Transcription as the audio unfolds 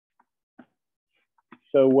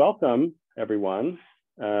So welcome, everyone,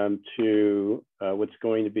 to what's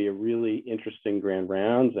going to be a really interesting grand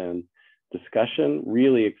rounds and discussion.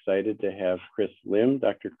 Really excited to have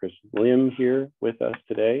Dr. Chris Lim here with us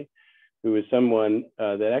today, who is someone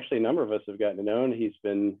that actually a number of us have gotten to know. And he's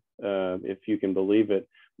been, if you can believe it,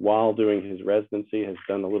 while doing his residency, has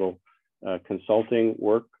done a little consulting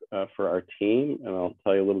work for our team. And I'll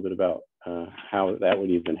tell you a little bit about how that would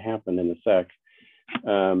even happen in a sec.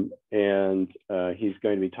 He's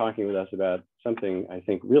going to be talking with us about something I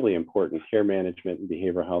think really important: care management and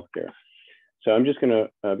behavioral health care. So I'm just going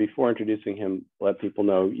to, before introducing him, let people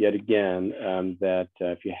know yet again that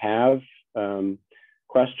if you have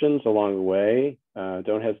questions along the way,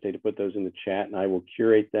 don't hesitate to put those in the chat and I will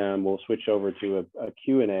curate them. We'll switch over to a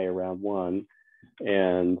Q&A around one,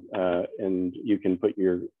 and you can put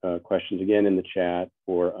your questions again in the chat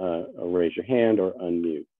or raise your hand or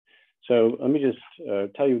unmute. So let me just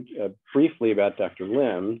tell you briefly about Dr.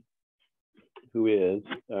 Lim, who is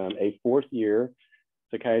a fourth-year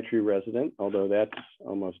psychiatry resident, although that's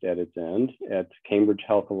almost at its end, at Cambridge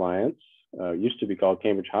Health Alliance. Used to be called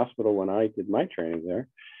Cambridge Hospital when I did my training there,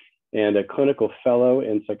 and a clinical fellow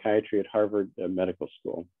in psychiatry at Harvard Medical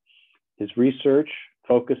School. His research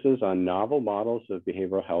focuses on novel models of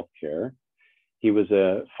behavioral health care. He was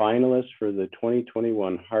a finalist for the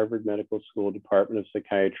 2021 Harvard Medical School Department of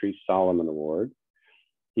Psychiatry Solomon Award.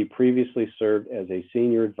 He previously served as a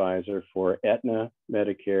senior advisor for Aetna,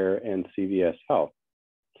 Medicare, and CVS Health.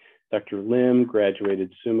 Dr. Lim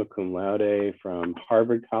graduated summa cum laude from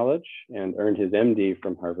Harvard College and earned his MD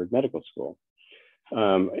from Harvard Medical School.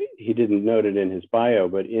 He didn't note it in his bio,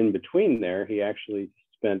 but in between there, he actually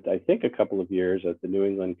spent, I think, a couple of years at the New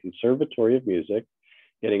England Conservatory of Music,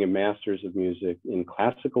 getting a master's of music in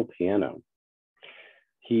classical piano.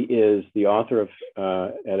 He is the author of,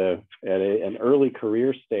 at an early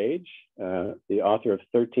career stage, the author of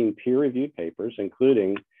 13 peer-reviewed papers,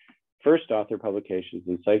 including first author publications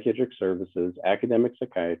in psychiatric services, academic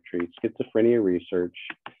psychiatry, schizophrenia research,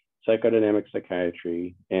 psychodynamic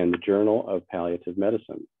psychiatry, and the Journal of Palliative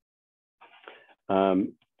Medicine.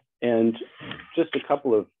 And just a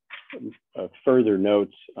couple of further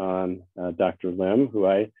notes on Dr. Lim, who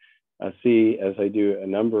I see, as I do a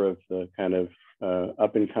number of the kind of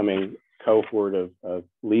up-and-coming cohort of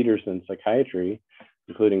leaders in psychiatry,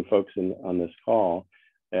 including folks on this call,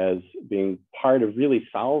 as being part of really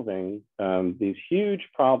solving these huge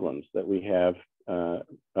problems that we have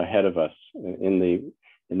ahead of us in the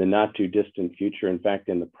not too distant future. In fact,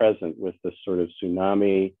 in the present, with this sort of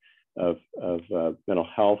tsunami of mental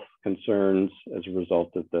health concerns as a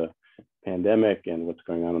result of the pandemic and what's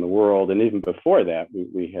going on in the world, and even before that,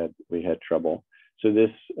 we had trouble. So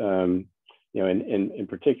this, in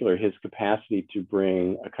particular, his capacity to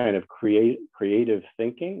bring a kind of creative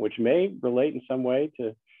thinking, which may relate in some way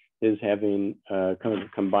to his having kind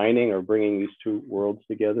of combining or bringing these two worlds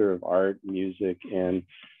together of art, music, and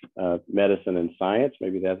medicine and science.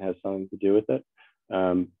 Maybe that has something to do with it.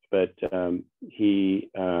 I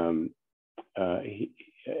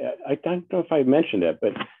don't know if I mentioned it,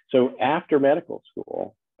 but so after medical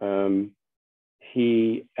school,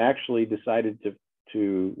 he actually decided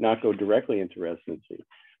to not go directly into residency,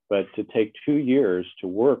 but to take 2 years to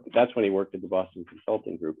work. That's when he worked at the Boston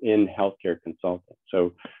Consulting Group in healthcare consulting.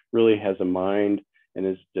 So really has a mind and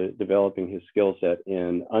is developing his skill set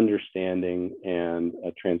in understanding and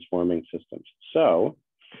transforming systems. So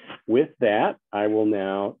with that, I will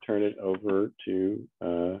now turn it over to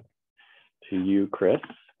you, Chris,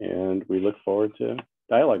 and we look forward to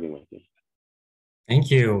dialoguing with you.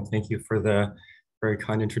 Thank you. Thank you for the very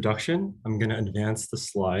kind introduction. I'm going to advance the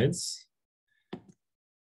slides.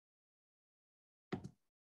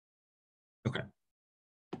 Okay.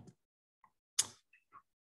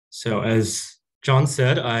 So as John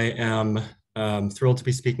said, I am thrilled to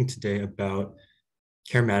be speaking today about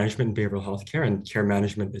care management and behavioral health care. And care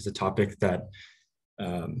management is a topic that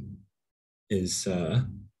is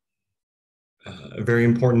very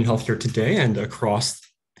important in healthcare today and across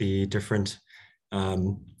the different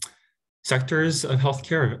sectors of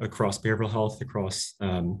healthcare, across behavioral health, across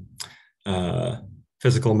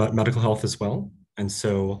physical medical health as well. And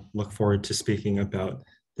so look forward to speaking about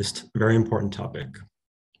this very important topic.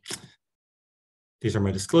 These are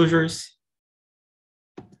my disclosures.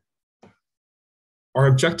 Our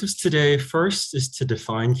objectives today, first, is to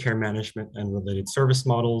define care management and related service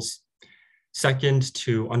models. Second,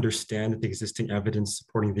 to understand the existing evidence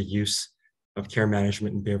supporting the use of care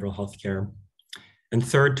management in behavioral health care. And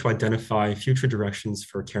third, to identify future directions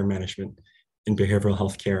for care management in behavioral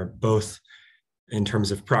health care, both in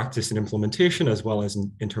terms of practice and implementation, as well as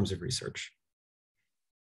in terms of research.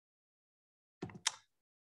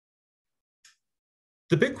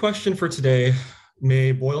 The big question for today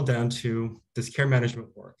may boil down to, does care management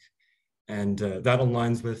work? And that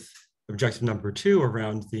aligns with objective number 2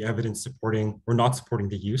 around the evidence supporting or not supporting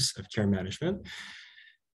the use of care management.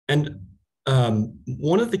 And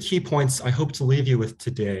one of the key points I hope to leave you with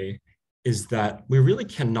today is that we really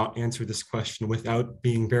cannot answer this question without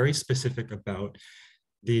being very specific about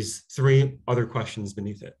these 3 other questions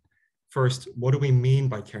beneath it. First, what do we mean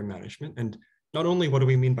by care management? And not only what do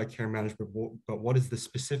we mean by care management, but what is the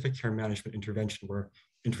specific care management intervention we're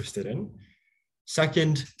interested in?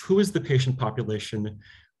 Second, who is the patient population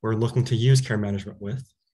we're looking to use care management with?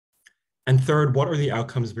 And third, what are the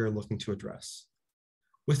outcomes we're looking to address?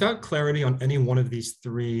 Without clarity on any one of these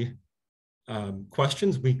 3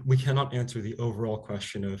 questions, we cannot answer the overall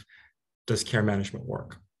question of, does care management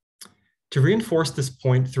work? To reinforce this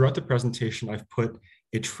point, throughout the presentation, I've put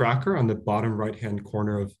a tracker on the bottom right-hand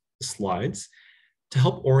corner of the slides to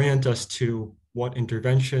help orient us to what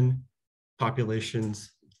intervention,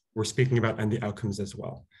 populations we're speaking about, and the outcomes as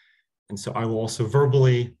well. And so I will also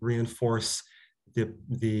verbally reinforce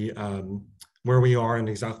where we are and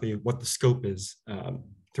exactly what the scope is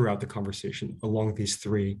throughout the conversation along these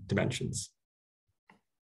 3 dimensions.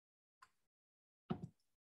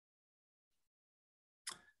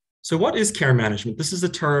 So what is care management? This is a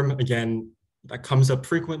term, again, that comes up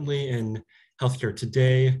frequently in healthcare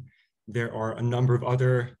today. There are a number of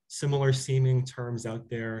other similar seeming terms out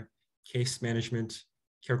there: case management,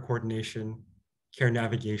 care coordination, care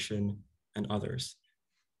navigation, and others.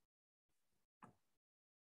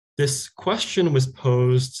 This question was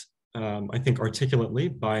posed, I think, articulately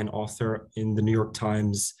by an author in the New York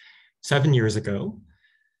Times 7 years ago.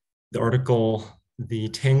 The article, "The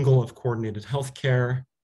Tangle of Coordinated Healthcare,"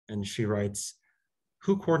 and she writes,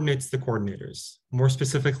 "Who coordinates the coordinators? More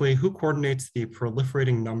specifically, who coordinates the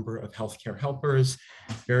proliferating number of healthcare helpers,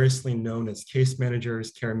 variously known as case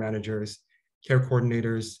managers, care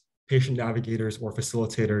coordinators, patient navigators or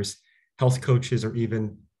facilitators, health coaches, or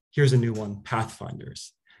even, here's a new one,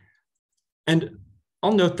 pathfinders." And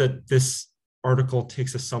I'll note that this article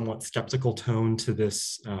takes a somewhat skeptical tone to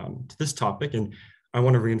this topic, and I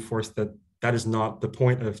want to reinforce that that is not the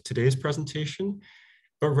point of today's presentation,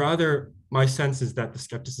 but rather my sense is that the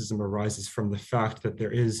skepticism arises from the fact that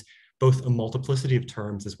there is both a multiplicity of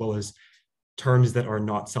terms as well as terms that are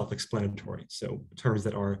not self-explanatory, so terms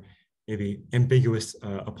that are maybe ambiguous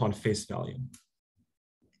upon face value.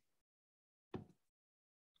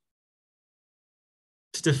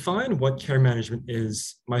 To define what care management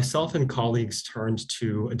is, myself and colleagues turned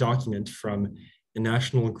to a document from a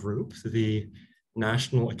national group, the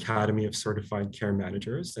National Academy of Certified Care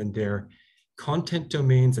Managers, and their content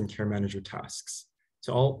domains and care manager tasks.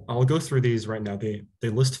 So I'll go through these right now. They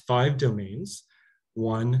list 5 domains.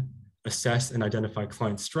 1, assess and identify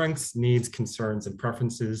client strengths, needs, concerns, and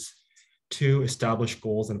preferences. 2, establish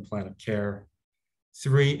goals and a plan of care.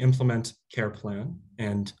 3, implement care plan.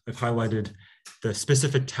 And I've highlighted the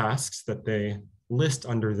specific tasks that they list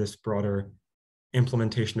under this broader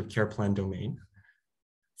implementation of care plan domain.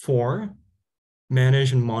 4,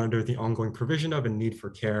 manage and monitor the ongoing provision of and need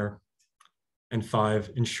for care. And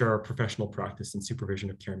 5, ensure professional practice and supervision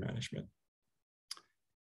of care management.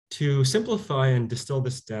 To simplify and distill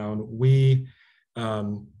this down, we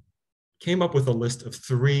came up with a list of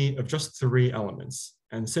just three elements.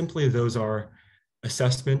 And simply those are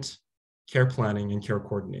assessment, care planning, and care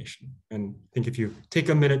coordination. And I think if you take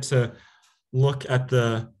a minute to look at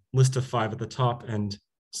the list of 5 at the top and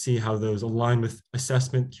see how those align with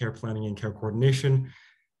assessment, care planning, and care coordination,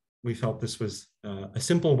 we felt this was a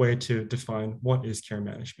simple way to define what is care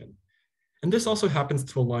management. And this also happens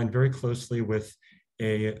to align very closely with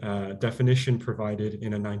a definition provided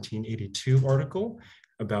in a 1982 article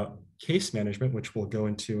about case management, which we'll go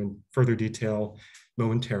into in further detail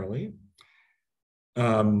momentarily.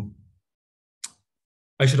 I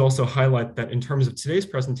should also highlight that in terms of today's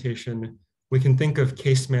presentation, we can think of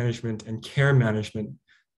case management and care management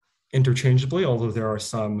interchangeably, although there are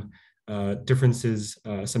some differences,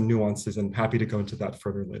 some nuances, and happy to go into that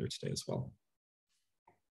further later today as well.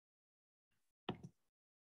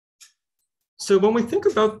 So when we think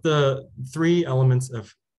about the 3 elements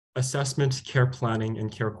of assessment, care planning,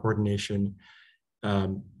 and care coordination,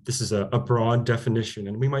 this is a broad definition,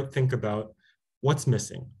 and we might think about what's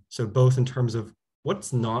missing. So both in terms of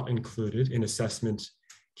what's not included in assessment,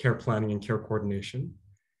 care planning, and care coordination,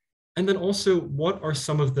 and then also what are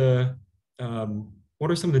some of the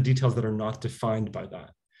details that are not defined by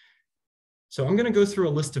that. So I'm going to go through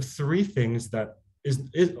a list of 3 things that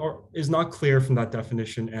is not clear from that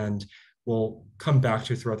definition, and we'll come back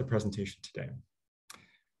to throughout the presentation today.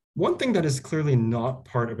 one thing that is clearly not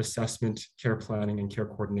part of assessment, care planning, and care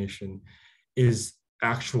coordination is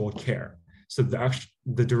actual care. So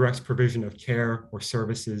the direct provision of care or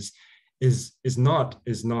services is not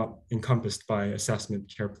encompassed by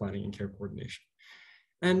assessment, care planning, and care coordination.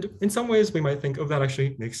 And in some ways, we might think, oh, that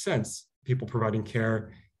actually makes sense. People providing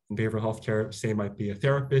care in behavioral health care, say, might be a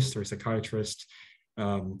therapist or a psychiatrist.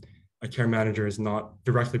 A care manager is not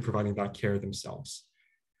directly providing that care themselves.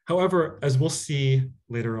 However, as we'll see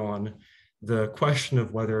later on, the question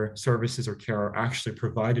of whether services or care are actually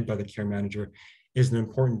provided by the care manager is an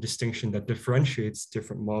important distinction that differentiates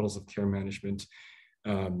different models of care management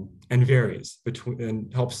and varies between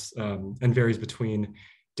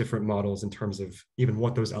different models in terms of even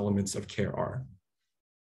what those elements of care are.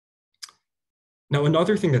 Now,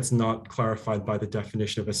 another thing that's not clarified by the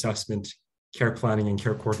definition of assessment, care planning, and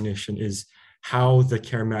care coordination is how the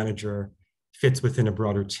care manager fits within a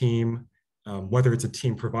broader team, whether it's a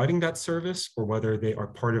team providing that service or whether they are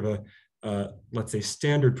part of a, let's say,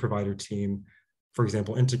 standard provider team, for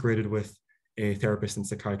example, integrated with a therapist and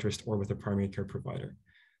psychiatrist or with a primary care provider.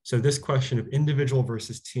 So this question of individual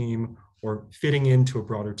versus team or fitting into a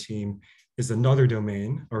broader team is another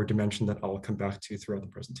domain or dimension that I'll come back to throughout the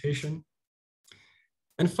presentation.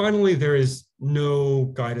 And finally, there is no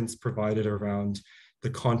guidance provided around the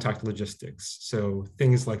contact logistics. So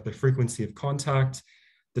things like the frequency of contact,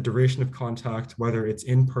 the duration of contact, whether it's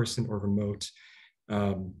in person or remote,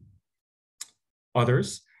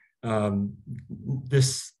 others.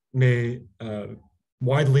 This may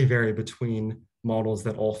widely vary between models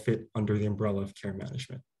that all fit under the umbrella of care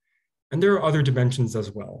management. And there are other dimensions as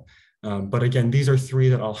well. But again, these are three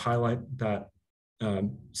that I'll highlight that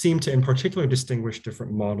seem to in particular distinguish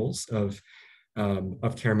different models of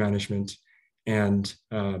care management and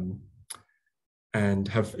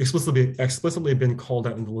have explicitly been called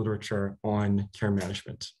out in the literature on care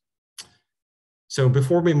management. So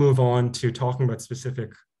before we move on to talking about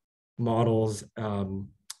specific models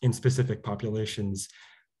in specific populations,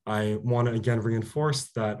 I want to again reinforce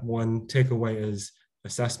that one takeaway is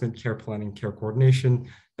assessment, care planning, care coordination.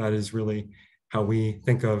 That is really how we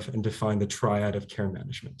think of and define the triad of care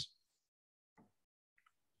management.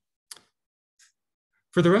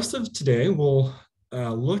 For the rest of today, we'll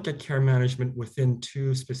look at care management within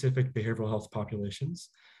two specific behavioral health populations.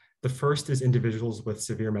 The first is individuals with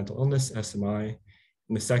severe mental illness, SMI,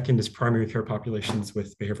 and the second is primary care populations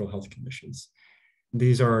with behavioral health conditions.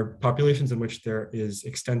 These are populations in which there is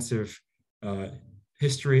extensive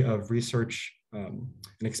history of research and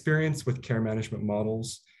experience with care management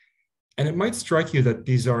models. And it might strike you that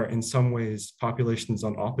these are in some ways populations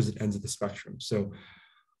on opposite ends of the spectrum. So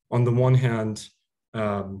on the one hand,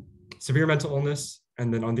 severe mental illness,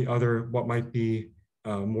 and then on the other, what might be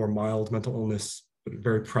more mild mental illness, but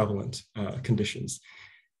very prevalent conditions.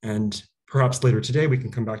 And perhaps later today, we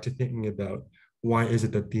can come back to thinking about why is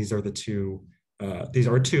it that these are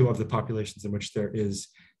two of the populations in which there is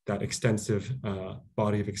that extensive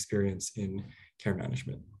body of experience in care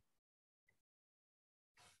management.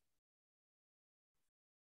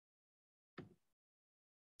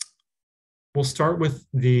 We'll start with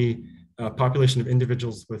the population of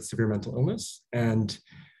individuals with severe mental illness. And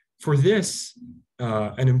for this,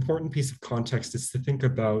 an important piece of context is to think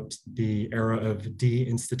about the era of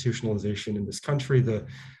deinstitutionalization in this country, the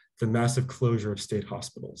massive closure of state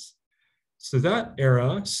hospitals. So that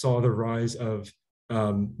era saw the rise of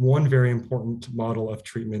one very important model of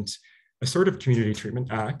treatment, assertive community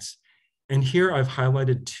treatment, ACT. And here I've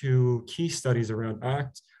highlighted two key studies around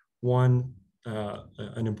ACT. One,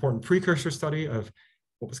 an important precursor study of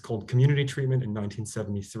what was called community treatment in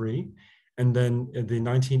 1973. And then the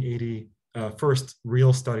 1980 first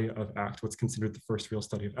real study of ACT, what's considered the first real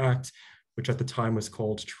study of ACT, which at the time was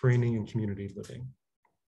called Training in Community Living.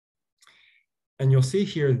 And you'll see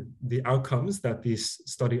here the outcomes that these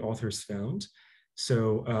study authors found.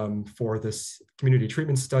 So for this community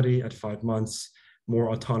treatment study at 5 months,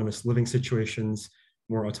 more autonomous living situations,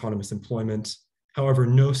 more autonomous employment, however,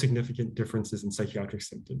 no significant differences in psychiatric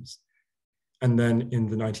symptoms. And then in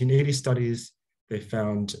the 1980 studies, they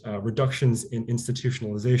found reductions in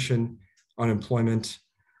institutionalization, unemployment,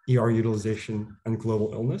 ER utilization, and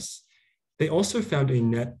global illness. They also found a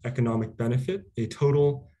net economic benefit, a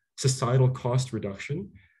total societal cost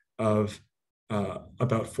reduction of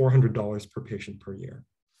about $400 per patient per year.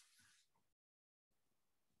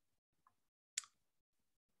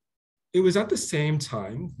 It was at the same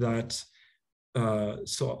time that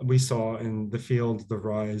we saw in the field the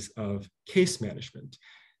rise of case management.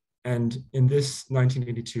 And in this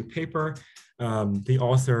 1982 paper, the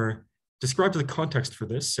author describes the context for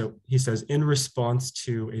this. So he says, in response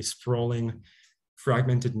to a sprawling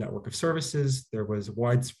fragmented network of services. There was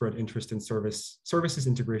widespread interest in services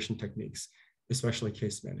integration techniques, especially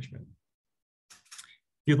case management.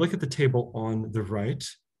 If you look at the table on the right,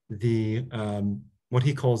 what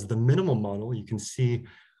he calls the minimal model, you can see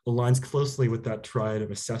aligns closely with that triad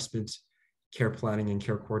of assessment, care planning, and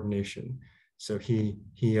care coordination. So he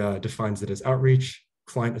defines it as outreach,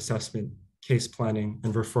 client assessment, case planning,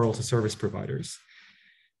 and referral to service providers.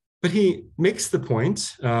 But he makes the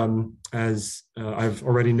point, as I've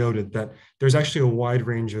already noted, that there's actually a wide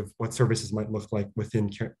range of what services might look like within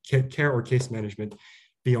care or case management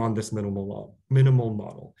beyond this minimal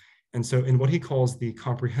model. And so in what he calls the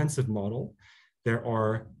comprehensive model, there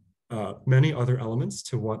are many other elements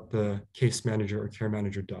to what the case manager or care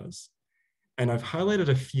manager does. And I've highlighted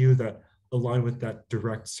a few that align with that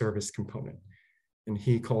direct service component. And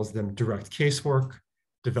he calls them direct casework,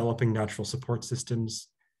 developing natural support systems,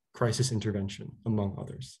 crisis intervention, among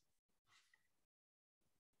others.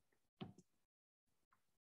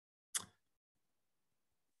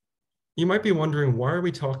 You might be wondering, why are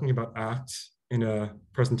we talking about ACT in a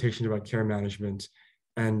presentation about care management?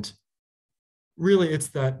 And really, it's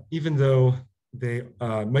that even though they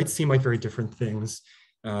might seem like very different things,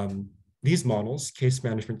 these models, case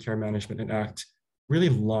management, care management, and ACT, really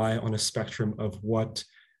lie on a spectrum of what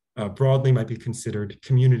broadly might be considered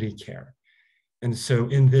community care. And so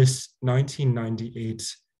in this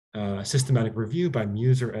 1998 systematic review by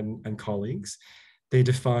Muser and colleagues, they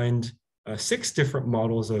defined 6 different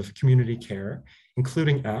models of community care,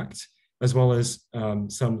 including ACT, as well as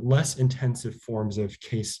some less intensive forms of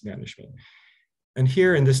case management. And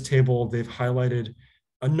here in this table, they've highlighted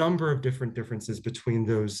a number of different differences between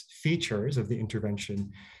those features of the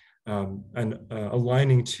intervention and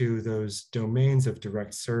aligning to those domains of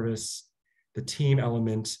direct service, the team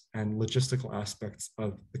element, and logistical aspects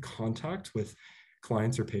of the contact with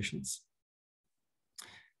clients or patients.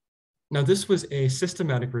 Now, this was a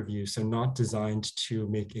systematic review, so not designed to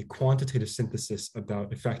make a quantitative synthesis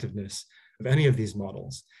about effectiveness of any of these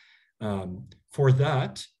models. For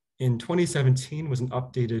that, in 2017 was an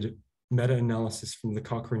updated meta-analysis from the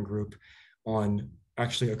Cochrane Group on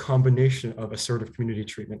actually a combination of assertive community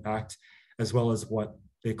treatment, ACT, as well as what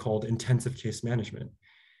they called intensive case management.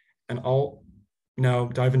 And I'll now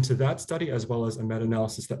dive into that study, as well as a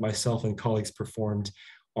meta-analysis that myself and colleagues performed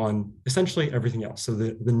on essentially everything else. So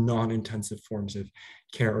the non-intensive forms of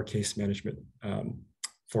care or case management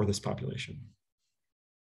for this population.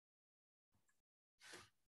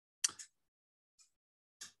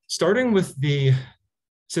 Starting with the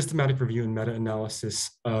systematic review and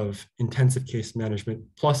meta-analysis of intensive case management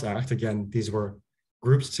plus ACT, again, these were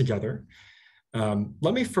grouped together.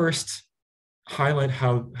 Let me first highlight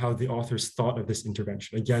how the authors thought of this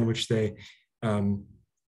intervention, again, in which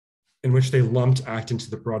they lumped ACT into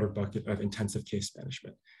the broader bucket of intensive case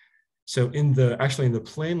management. So in the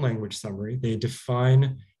plain language summary, they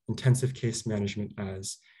define intensive case management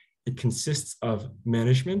as it consists of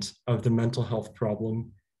management of the mental health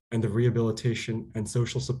problem and the rehabilitation and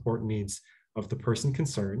social support needs of the person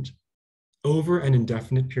concerned over an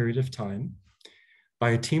indefinite period of time by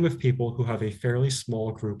a team of people who have a fairly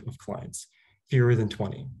small group of clients, fewer than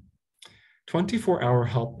 20. 24-hour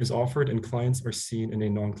help is offered and clients are seen in a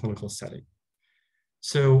non-clinical setting.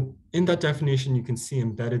 So in that definition, you can see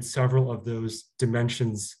embedded several of those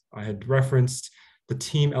dimensions I had referenced, the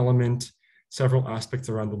team element, several aspects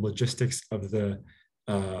around the logistics of the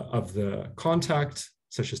contact,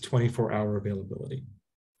 such as 24-hour availability.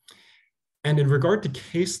 And in regard to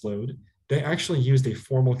caseload, they actually used a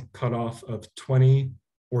formal cutoff of 20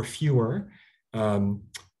 or fewer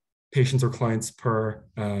patients or clients per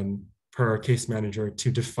case manager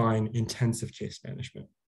to define intensive case management.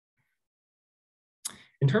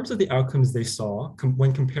 In terms of the outcomes they saw,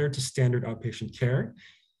 when compared to standard outpatient care,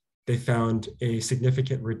 they found a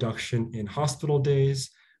significant reduction in hospital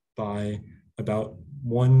days by about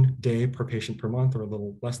 1 day per patient per month, or a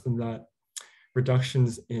little less than that,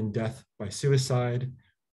 reductions in death by suicide,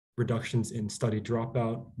 reductions in study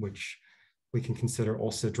dropout, which we can consider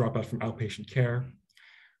also dropout from outpatient care,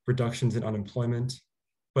 reductions in unemployment,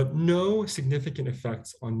 but no significant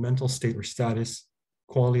effects on mental state or status,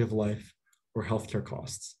 quality of life, or healthcare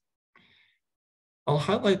costs. I'll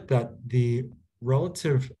highlight that the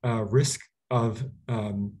relative risk of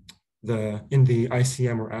in the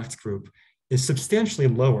ICM or ACT group is substantially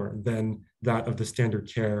lower than that of the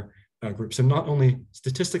standard care group. So not only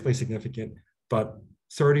statistically significant, but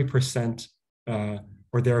 30%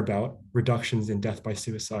 or thereabout reductions in death by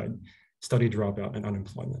suicide, study dropout, and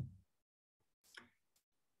unemployment.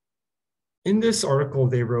 In this article,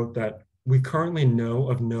 they wrote that we currently know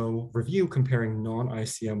of no review comparing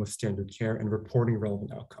non-ICM with standard care and reporting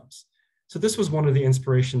relevant outcomes. So this was one of the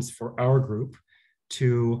inspirations for our group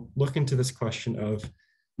to look into this question of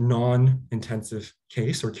non-intensive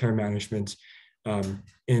case or care management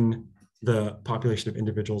in the population of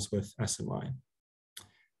individuals with SMI.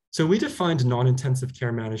 So we defined non-intensive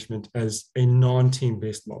care management as a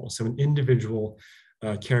non-team-based model, so an individual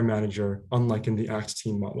care manager, unlike in the ACT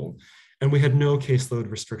team model. And we had no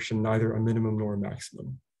caseload restriction, neither a minimum nor a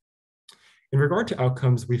maximum. In regard to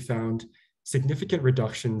outcomes, we found significant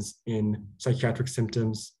reductions in psychiatric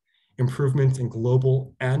symptoms, improvements in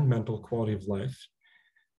global and mental quality of life,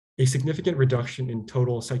 a significant reduction in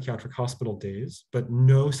total psychiatric hospital days, but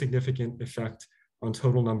no significant effect on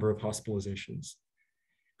total number of hospitalizations.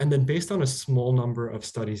 And then based on a small number of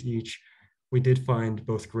studies each, we did find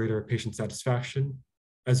both greater patient satisfaction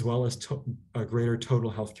as well as greater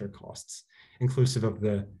total healthcare costs, inclusive of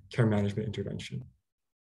the care management intervention.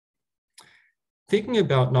 Thinking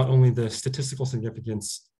about not only the statistical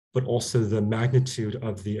significance, but also the magnitude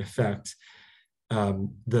of the effect,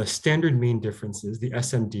 the standard mean differences, the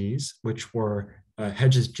SMDs, which were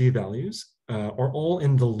Hedges G-values, are all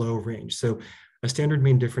in the low range. So a standard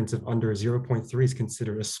mean difference of under 0.3 is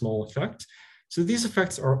considered a small effect. So these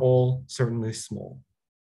effects are all certainly small.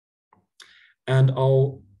 And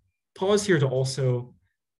I'll pause here to also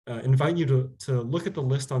invite you to look at the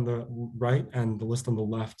list on the right and the list on the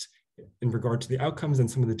left in regard to the outcomes and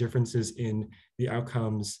some of the differences in the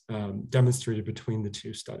outcomes demonstrated between the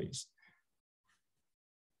two studies.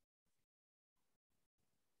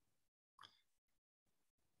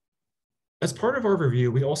 As part of our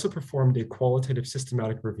review, we also performed a qualitative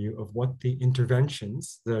systematic review of what the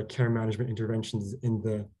interventions, the care management interventions in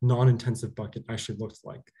the non-intensive bucket actually looked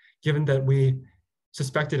like, given that we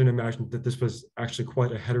suspected and imagined that this was actually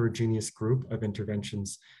quite a heterogeneous group of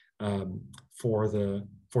interventions for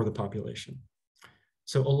the population.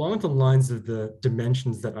 So along the lines of the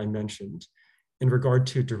dimensions that I mentioned, in regard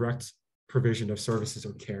to direct provision of services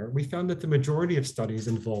or care, we found that the majority of studies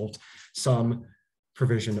involved some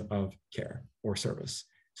provision of care or service.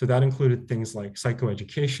 So that included things like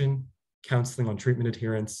psychoeducation, counseling on treatment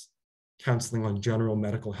adherence, counseling on general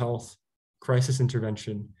medical health, crisis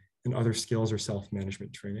intervention, and other skills or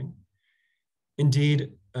self-management training.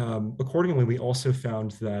 Indeed, accordingly, we also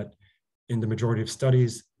found that in the majority of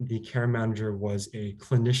studies, the care manager was a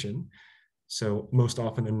clinician, so most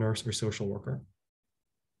often a nurse or social worker.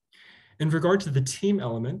 In regard to the team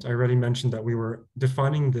element, I already mentioned that we were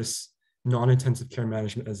defining this non-intensive care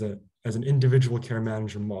management as an individual care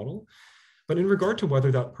manager model. But in regard to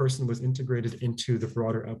whether that person was integrated into the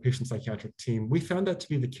broader outpatient psychiatric team, we found that to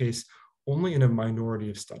be the case only in a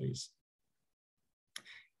minority of studies.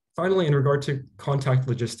 Finally, in regard to contact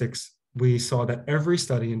logistics, we saw that every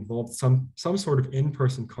study involved some sort of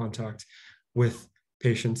in-person contact with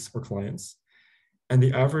patients or clients, and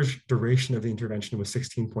the average duration of the intervention was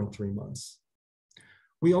 16.3 months.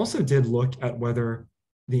 We also did look at whether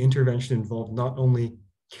the intervention involved not only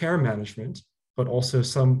care management, but also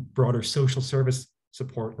some broader social service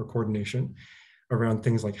support or coordination around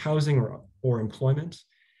things like housing or employment,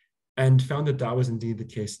 and found that that was indeed the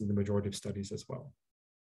case in the majority of studies as well.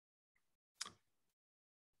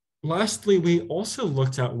 Lastly, we also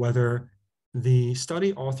looked at whether the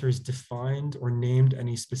study authors defined or named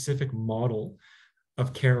any specific model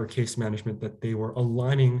of care or case management that they were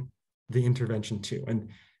aligning the intervention to. And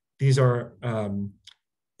these are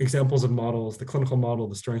examples of models: the clinical model,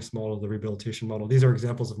 the strengths model, the rehabilitation model. These are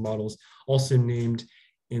examples of models also named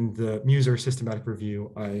in the Muser systematic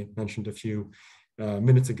review I mentioned a few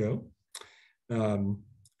minutes ago.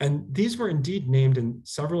 And these were indeed named in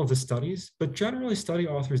several of the studies, but generally study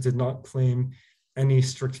authors did not claim any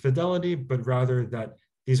strict fidelity, but rather that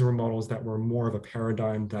these were models that were more of a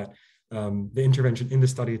paradigm that the intervention in the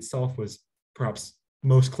study itself was perhaps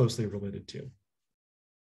most closely related to.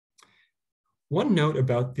 One note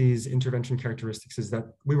about these intervention characteristics is that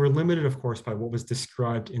we were limited, of course, by what was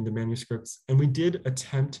described in the manuscripts, and we did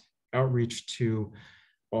attempt outreach to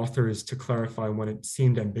authors to clarify when it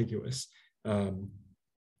seemed ambiguous.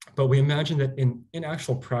 But we imagine that in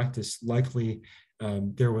actual practice, likely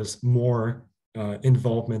there was more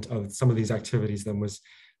involvement of some of these activities than was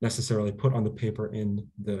necessarily put on the paper in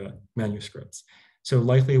the manuscripts. So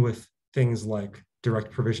likely with things like direct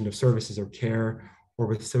provision of services or care, or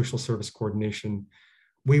with social service coordination,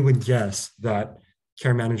 we would guess that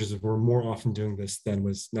care managers were more often doing this than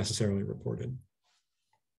was necessarily reported.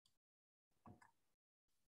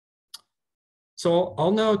 So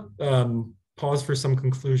I'll now pause for some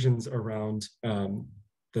conclusions around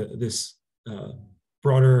this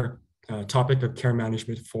broader topic of care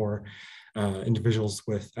management for individuals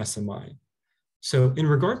with SMI. So in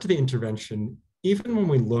regard to the intervention, even when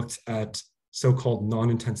we looked at so-called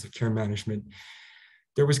non-intensive care management,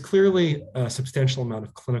 there was clearly a substantial amount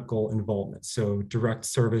of clinical involvement. So direct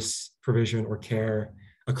service provision or care,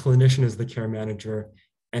 a clinician as the care manager,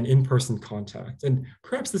 and in-person contact. And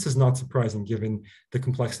perhaps this is not surprising given the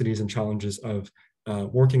complexities and challenges of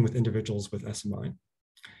working with individuals with SMI.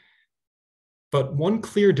 But one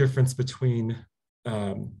clear difference between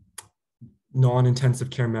non-intensive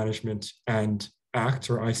care management and ACT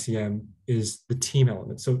or ICM is the team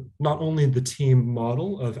element. So not only the team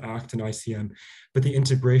model of ACT and ICM, but the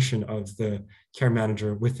integration of the care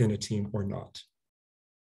manager within a team or not.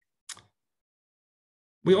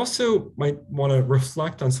 We also might want to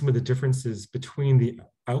reflect on some of the differences between the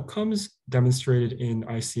outcomes demonstrated in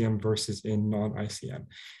ICM versus in non-ICM.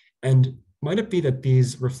 And might it be that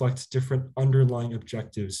these reflect different underlying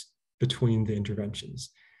objectives between the interventions?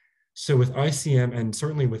 So with ICM and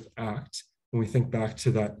certainly with ACT, when we think back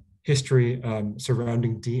to that history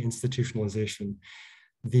surrounding deinstitutionalization,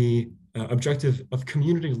 the objective of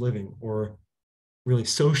community living or really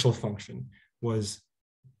social function was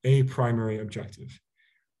a primary objective.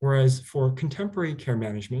 Whereas for contemporary care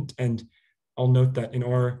management, and I'll note that in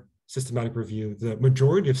our systematic review, the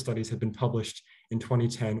majority of studies have been published in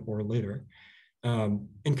 2010 or later.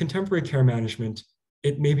 In contemporary care management,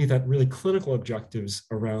 it may be that really clinical objectives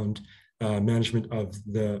around management of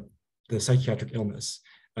the psychiatric illness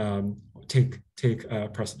take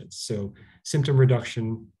precedence. So symptom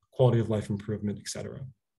reduction, quality of life improvement, et cetera.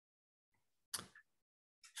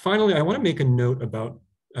 Finally, I want to make a note about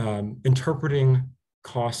interpreting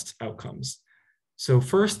cost outcomes. So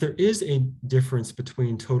first, there is a difference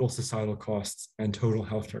between total societal costs and total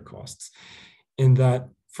healthcare costs. In that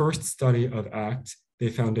first study of ACT, they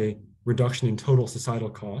found a reduction in total societal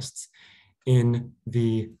costs. In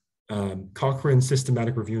the Cochrane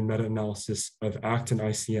systematic review and meta-analysis of ACT and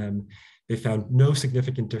ICM, they found no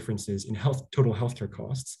significant differences in total healthcare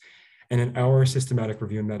costs. And in our systematic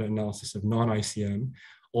review and meta-analysis of non-ICM,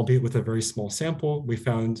 albeit with a very small sample, we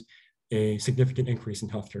found a significant increase in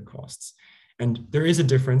healthcare costs. And there is a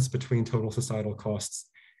difference between total societal costs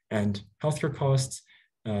and healthcare costs.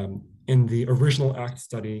 In the original ACT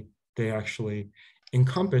study, they actually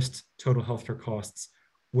encompassed total healthcare costs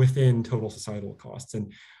within total societal costs.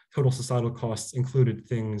 And total societal costs included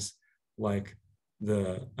things like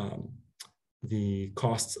the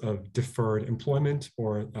costs of deferred employment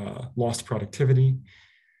or lost productivity,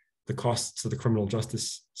 the costs of the criminal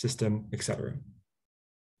justice system, et cetera.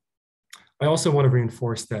 I also want to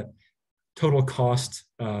reinforce that total cost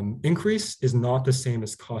increase is not the same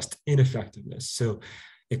as cost ineffectiveness. So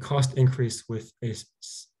a cost increase with a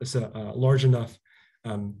large enough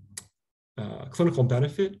clinical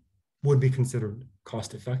benefit would be considered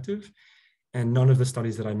cost effective. And none of the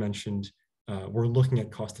studies that I mentioned were looking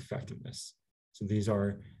at cost effectiveness. So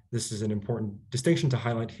this is an important distinction to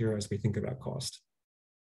highlight here as we think about cost.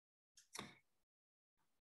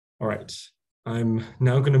 All right. I'm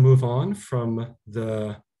now going to move on from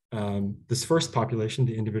this first population,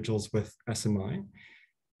 the individuals with SMI,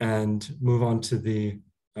 and move on to the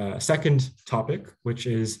second topic, which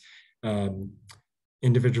is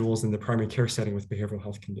individuals in the primary care setting with behavioral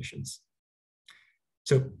health conditions.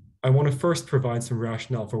 So I want to first provide some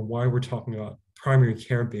rationale for why we're talking about primary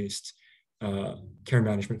care-based care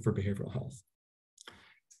management for behavioral health.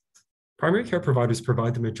 Primary care providers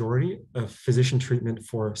provide the majority of physician treatment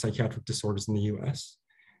for psychiatric disorders in the US.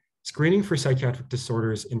 Screening for psychiatric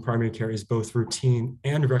disorders in primary care is both routine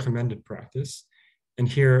and recommended practice. And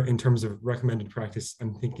here, in terms of recommended practice,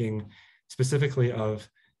 I'm thinking specifically of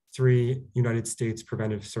 3 United States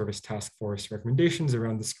Preventive Service Task Force recommendations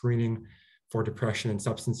around the screening for depression and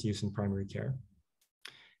substance use in primary care.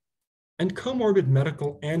 And comorbid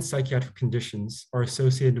medical and psychiatric conditions are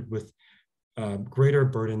associated with greater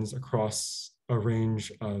burdens across a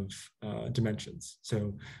range of dimensions.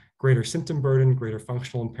 So greater symptom burden, greater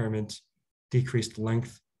functional impairment, decreased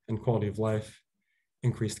length and quality of life,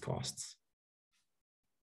 increased costs.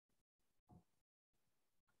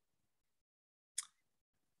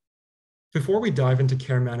 Before we dive into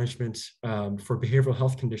care management for behavioral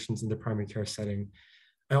health conditions in the primary care setting,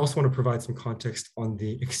 I also want to provide some context on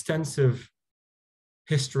the extensive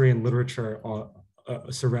history and literature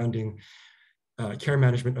surrounding care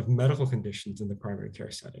management of medical conditions in the primary care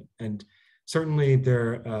setting. And certainly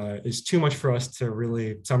there is too much for us to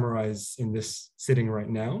really summarize in this sitting right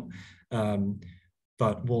now,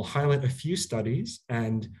 but we'll highlight a few studies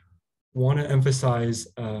and want to emphasize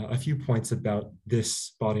a few points about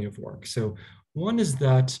this body of work. So one is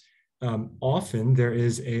that often there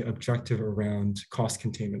is an objective around cost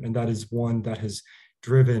containment, and that is one that has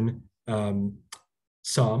driven a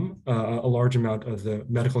large amount of the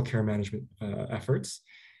medical care management efforts.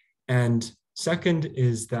 And second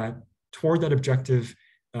is that toward that objective,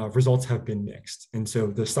 results have been mixed. And so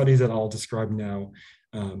the studies that I'll describe now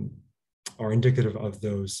are indicative of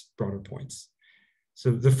those broader points. So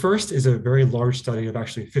the first is a very large study of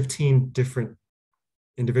actually 15 different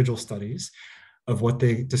individual studies of what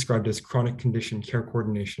they described as chronic condition care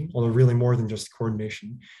coordination, although really more than just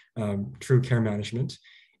coordination, true care management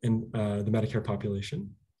in the Medicare population.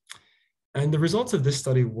 And the results of this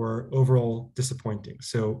study were overall disappointing.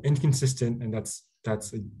 So inconsistent, and that's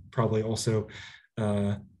probably also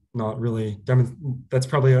not really, that's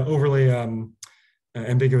probably an overly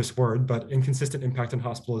ambiguous word, but inconsistent impact on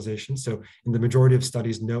hospitalization. So in the majority of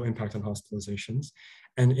studies, no impact on hospitalizations.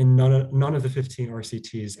 And in none of the 15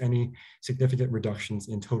 RCTs, any significant reductions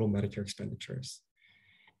in total Medicare expenditures.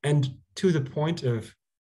 And to the point of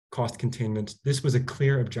cost containment, this was a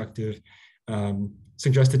clear objective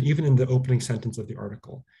suggested even in the opening sentence of the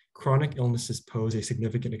article. Chronic illnesses pose a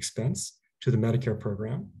significant expense to the Medicare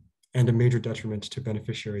program and a major detriment to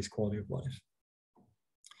beneficiaries' quality of life.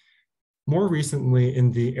 More recently,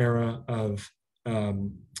 in the era of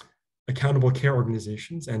accountable care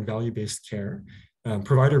organizations and value-based care,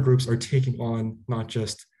 provider groups are taking on not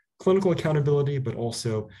just clinical accountability, but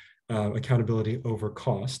also accountability over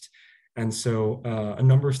cost. And so a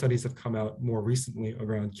number of studies have come out more recently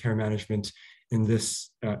around care management in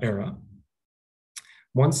this era.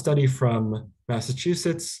 One study from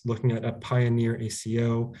Massachusetts looking at a pioneer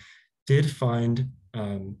ACO did find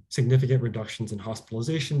significant reductions in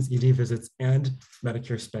hospitalizations, ED visits, and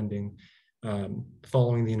Medicare spending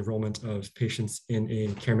following the enrollment of patients in a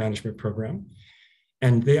care management program.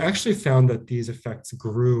 And they actually found that these effects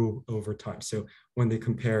grew over time. So when they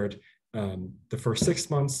compared the first 6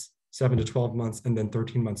 months, 7 to 12 months, and then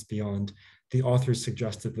 13 months beyond, the authors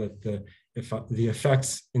suggested that the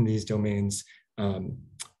effects in these domains were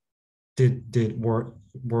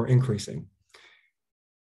increasing.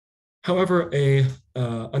 However,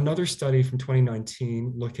 another study from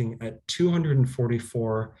 2019 looking at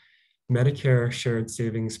 244 Medicare Shared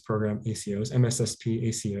Savings Program ACOs, MSSP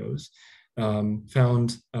ACOs,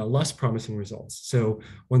 found less promising results. So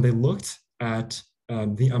when they looked at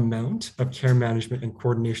the amount of care management and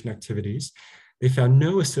coordination activities, they found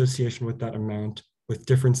no association with that amount with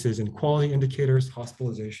differences in quality indicators,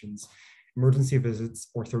 hospitalizations, emergency visits,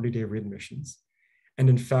 or 30-day readmissions. And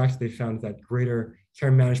in fact, they found that greater care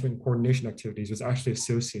management and coordination activities was actually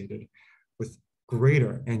associated with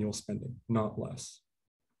greater annual spending, not less.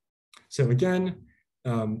 So again,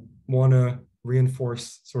 want to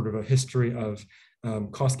reinforce sort of a history of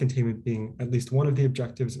cost containment being at least one of the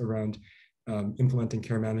objectives around implementing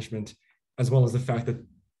care management, as well as the fact that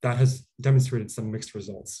that has demonstrated some mixed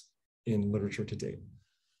results in literature to date.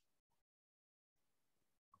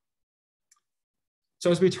 So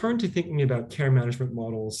as we turn to thinking about care management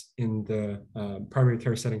models in the primary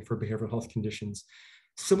care setting for behavioral health conditions,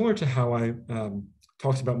 similar to how I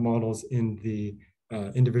talked about models in the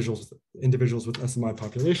individuals with SMI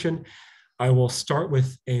population, I will start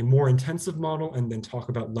with a more intensive model and then talk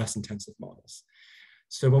about less intensive models.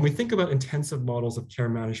 So when we think about intensive models of care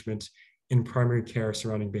management in primary care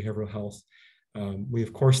surrounding behavioral health, we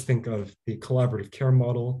of course think of the collaborative care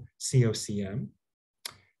model, COCM.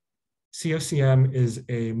 COCM is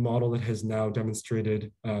a model that has now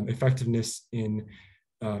demonstrated effectiveness in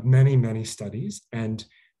many, many studies. And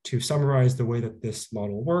to summarize the way that this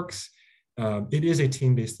model works, it is a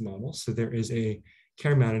team-based model. So there is a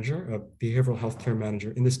care manager, a behavioral health care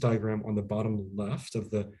manager in this diagram on the bottom left of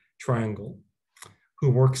the triangle, who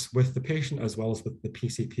works with the patient as well as with the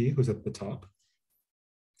PCP, who's at the top.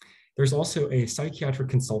 There's also a psychiatric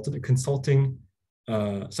consultant, a consulting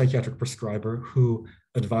psychiatric prescriber who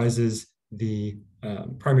advises the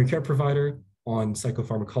primary care provider on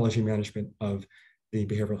psychopharmacology management of the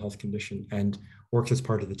behavioral health condition and works as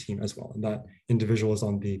part of the team as well. And that individual is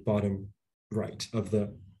on the bottom right of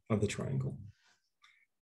the triangle.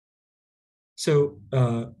 So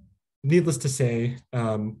needless to say,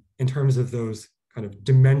 in terms of those kind of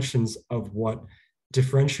dimensions of what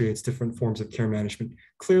differentiates different forms of care management,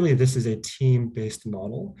 clearly this is a team-based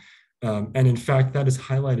model. And in fact, that is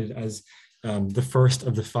highlighted as the first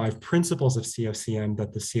of the 5 principles of COCM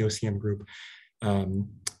that the COCM group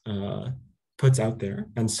puts out there.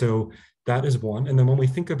 And so that is one. And then when we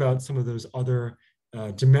think about some of those other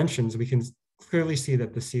dimensions, we can clearly see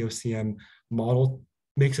that the COCM model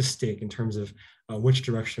makes a stake in terms of which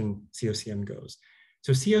direction COCM goes.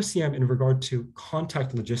 So COCM, in regard to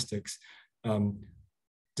contact logistics,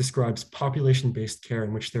 describes population-based care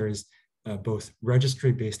in which there is both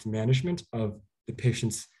registry-based management of the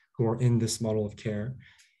patients who are in this model of care,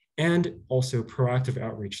 and also proactive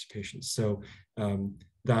outreach to patients. So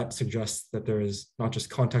that suggests that there is not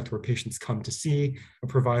just contact where patients come to see a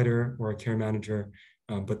provider or a care manager,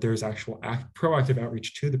 but there's actual proactive outreach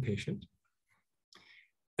to the patient.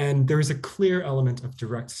 And there is a clear element of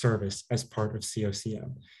direct service as part of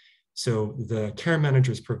COCM. So the care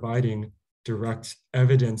manager is providing direct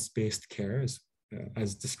evidence-based care as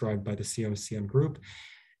described by the COCM group.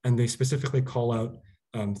 And they specifically call out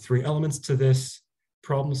 3 elements to this: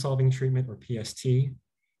 problem-solving treatment, or PST,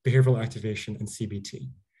 behavioral activation, and CBT.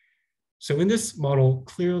 So in this model,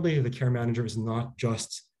 clearly the care manager is not just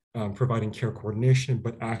providing care coordination,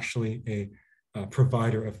 but actually a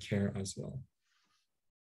provider of care as well.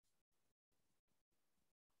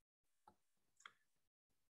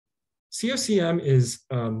 COCM is,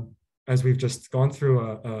 as we've just gone through,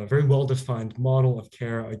 a very well-defined model of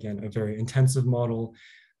care, again, a very intensive model,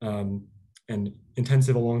 and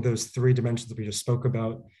intensive along those 3 dimensions that we just spoke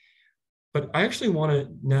about. But I actually want to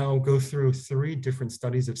now go through 3 different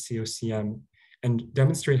studies of COCM and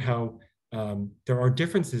demonstrate how there are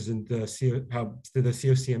differences in how the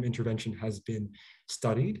COCM intervention has been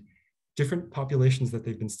studied, different populations that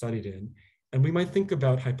they've been studied in. And we might think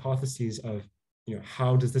about hypotheses of,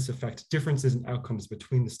 how does this affect differences in outcomes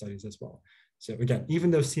between the studies as well? So again,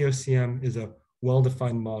 even though COCM is a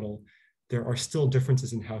well-defined model, there are still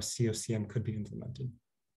differences in how COCM could be implemented.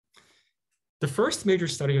 The first major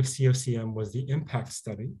study of COCM was the IMPACT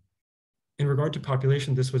study. In regard to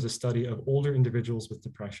population, this was a study of older individuals with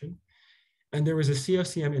depression. And there was a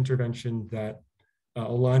COCM intervention that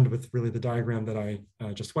aligned with really the diagram that I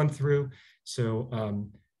just went through. So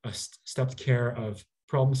a stepped care of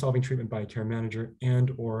problem-solving treatment by a care manager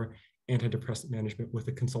and or antidepressant management with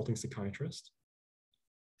a consulting psychiatrist.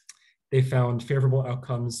 They found favorable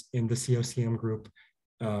outcomes in the COCM group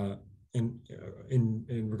in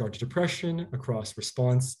regard to depression across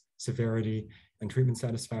response, severity, and treatment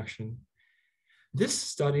satisfaction. This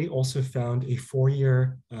study also found a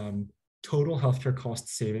 4-year total healthcare cost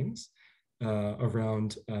savings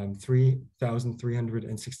around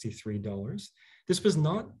 $3,363. This was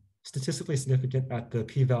not statistically significant at the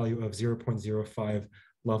p-value of 0.05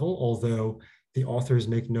 level, although the authors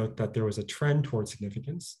make note that there was a trend towards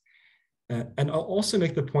significance. And I'll also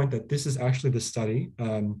make the point that this is actually the study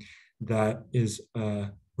that is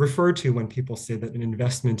referred to when people say that an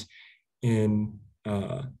investment in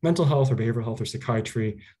mental health or behavioral health or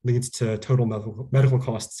psychiatry leads to total medical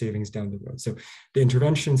cost savings down the road. So the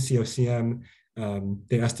intervention, COCM,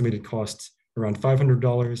 they estimated costs around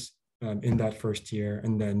 $500 in that first year.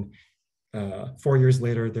 And then 4 years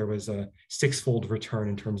later, there was a 6-fold return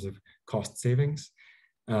in terms of cost savings.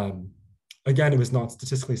 Again, it was not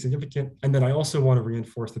statistically significant. And then I also want to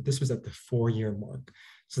reinforce that this was at the 4-year mark.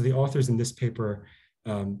 So the authors in this paper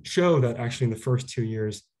show that actually in the first 2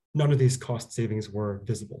 years, none of these cost savings were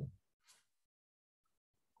visible.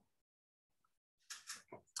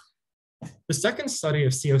 The second study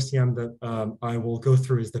of COCM that I will go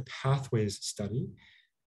through is the Pathways study.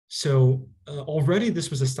 So already this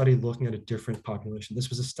was a study looking at a different population. This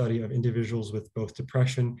was a study of individuals with both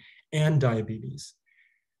depression and diabetes.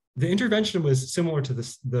 The intervention was similar to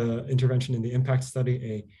the intervention in the IMPACT study,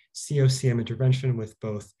 a COCM intervention with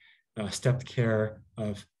both stepped care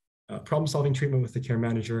of problem-solving treatment with the care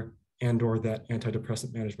manager and or that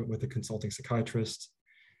antidepressant management with a consulting psychiatrist.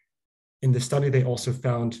 In the study, they also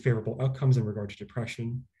found favorable outcomes in regard to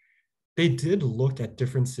depression. They did look at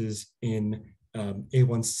differences in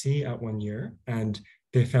A1C at 1 year, and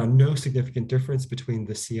they found no significant difference between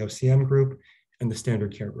the COCM group and the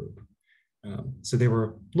standard care group. So they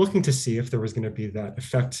were looking to see if there was going to be that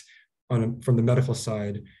effect from the medical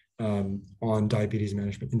side on diabetes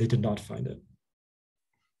management, and they did not find it.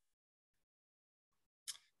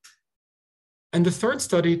 And the third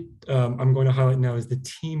study I'm going to highlight now is the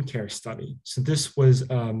team care study. So this was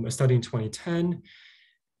a study in 2010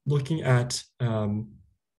 looking at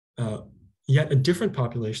yet a different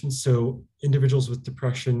population, so individuals with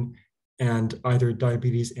depression and either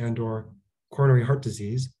diabetes and or coronary heart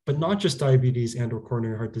disease, but not just diabetes and or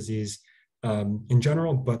coronary heart disease in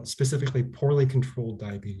general, but specifically poorly controlled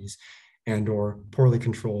diabetes and or poorly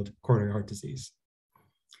controlled coronary heart disease.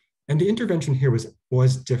 And the intervention here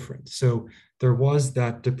was different. So there was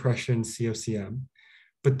that depression COCM,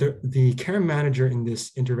 but the care manager in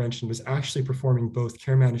this intervention was actually performing both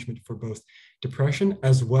care management for both depression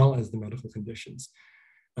as well as the medical conditions.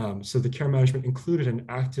 So the care management included an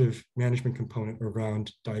active management component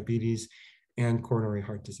around diabetes and coronary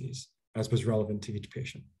heart disease, as was relevant to each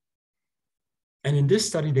patient. And in this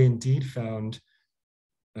study, they indeed found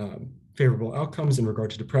favorable outcomes in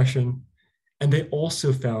regard to depression. And they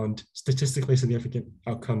also found statistically significant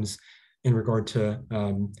outcomes in regard to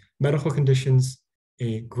medical conditions,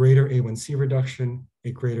 a greater A1C reduction,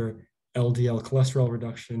 a greater LDL cholesterol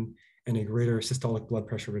reduction, and a greater systolic blood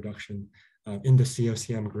pressure reduction in the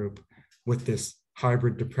COCM group with this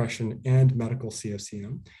hybrid depression and medical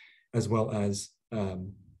COCM, as well as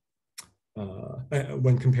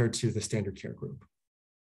when compared to the standard care group.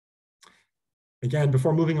 Again,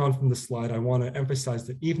 before moving on from the slide, I want to emphasize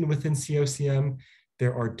that even within COCM,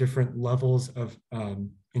 there are different levels of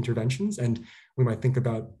interventions, and we might think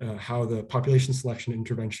about how the population selection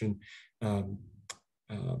intervention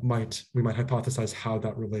we might hypothesize how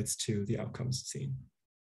that relates to the outcomes seen.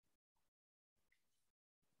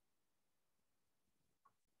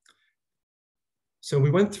 So we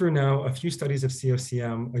went through now a few studies of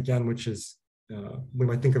COCM, again, which is we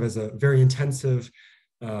might think of as a very intensive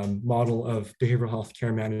model of behavioral health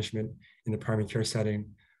care management in the primary care setting.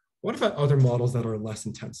 What about other models that are less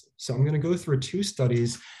intensive? So I'm going to go through 2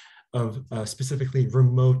 studies of specifically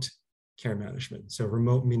remote care management. So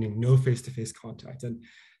remote meaning no face-to-face contact.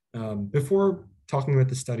 And before talking about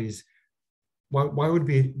the studies, why would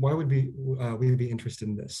we be interested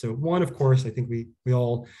in this? So one, of course, I think we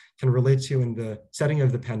all can relate to in the setting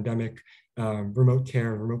of the pandemic, remote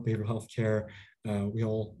care, remote behavioral health care. We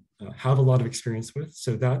all have a lot of experience with.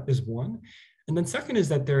 So that is one. And then second is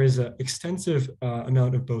that there is an extensive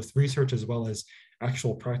amount of both research as well as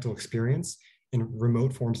actual practical experience in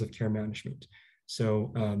remote forms of care management.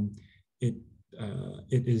 So it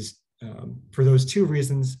is for those 2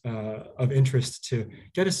 reasons of interest to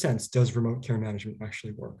get a sense, does remote care management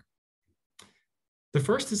actually work? The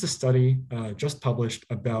first is a study just published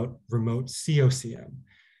about remote COCM.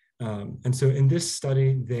 And so in this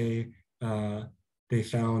study, they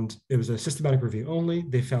found, it was a systematic review only,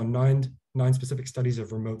 they found nine specific studies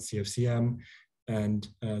of remote COCM, and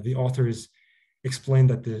the authors explained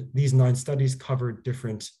that these 9 studies covered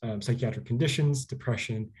different psychiatric conditions,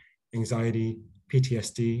 depression, anxiety,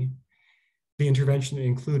 PTSD. The intervention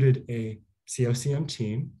included a COCM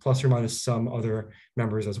team, plus or minus some other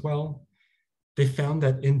members as well. They found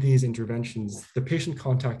that in these interventions, the patient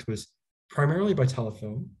contact was primarily by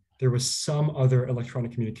telephone. There was some other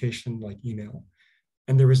electronic communication like email,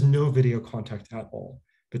 and there was no video contact at all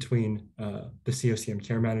between the COCM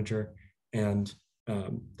care manager and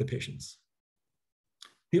the patients.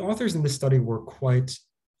 The authors in this study were quite,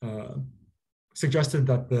 suggested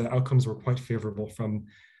that the outcomes were quite favorable from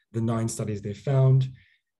the 9 studies they found,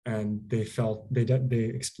 and they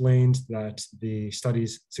explained that the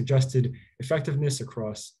studies suggested effectiveness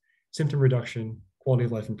across symptom reduction, quality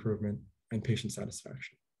of life improvement, and patient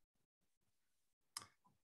satisfaction.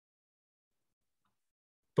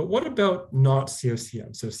 But what about not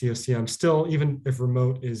COCM? So COCM still, even if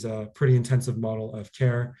remote, is a pretty intensive model of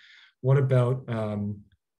care. What about an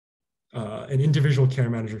individual care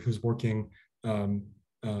manager who's working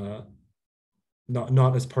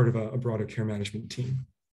not as part of a broader care management team?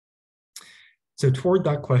 So toward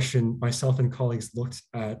that question, myself and colleagues looked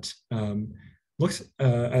at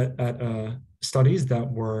studies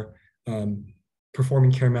that were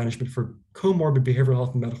performing care management for comorbid behavioral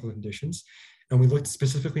health and medical conditions. And we looked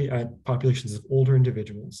specifically at populations of older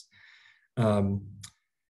individuals.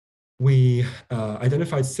 We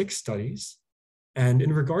identified 6 studies. And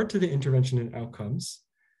in regard to the intervention and outcomes,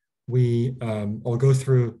 I'll go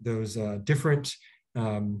through those different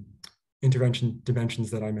intervention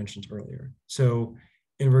dimensions that I mentioned earlier. So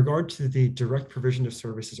in regard to the direct provision of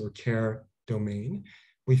services or care domain,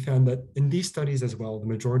 we found that in these studies as well, the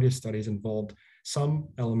majority of studies involved some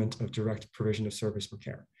element of direct provision of service or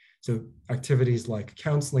care. So activities like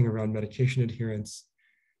counseling around medication adherence,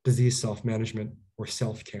 disease self-management, or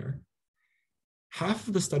self-care. Half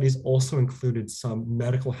of the studies also included some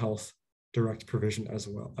medical health direct provision as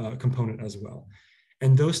well, component as well.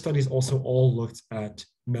 And those studies also all looked at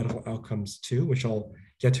medical outcomes too, which I'll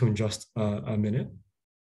get to in just a minute.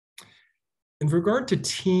 In regard to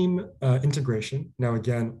team integration, now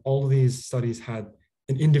again, all of these studies had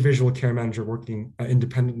an individual care manager working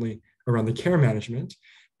independently around the care management,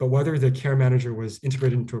 but whether the care manager was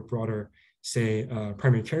integrated into a broader, say,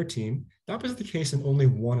 primary care team, that was the case in only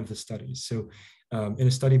one of the studies. So in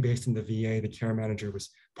a study based in the VA, the care manager was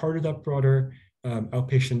part of that broader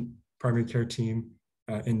outpatient primary care team.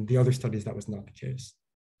 In the other studies, that was not the case.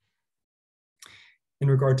 In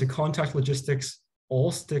regard to contact logistics,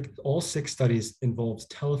 all 6 studies involved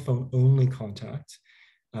telephone-only contact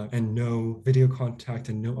and no video contact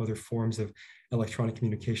and no other forms of electronic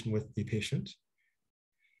communication with the patient.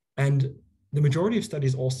 And The majority of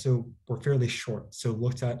studies also were fairly short, so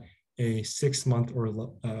looked at a 6-month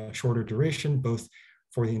or shorter duration, both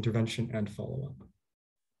for the intervention and follow-up.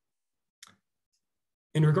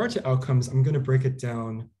 In regard to outcomes, I'm going to break it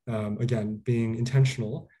down, again, being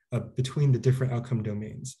intentional between the different outcome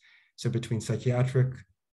domains. So between psychiatric,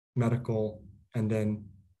 medical, and then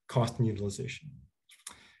cost and utilization.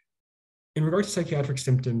 In regard to psychiatric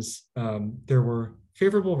symptoms, there were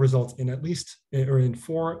favorable results in at least, or in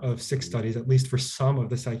 4 of 6 studies, at least for some of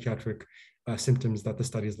the psychiatric symptoms that the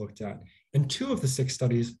studies looked at. And 2 of the 6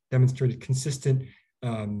 studies demonstrated consistent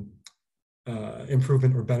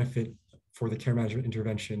improvement or benefit for the care management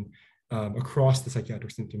intervention across the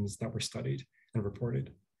psychiatric symptoms that were studied and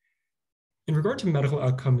reported. In regard to medical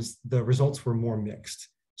outcomes, the results were more mixed.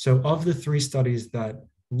 So of the 3 studies that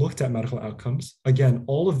looked at medical outcomes, again,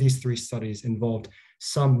 all of these 3 studies involved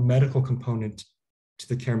some medical component to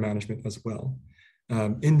the care management as well.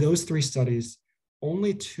 In those 3 studies,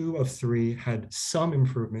 only 2 of 3 had some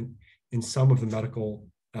improvement in some of the medical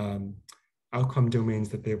outcome domains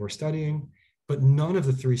that they were studying, but none of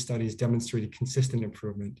the 3 studies demonstrated consistent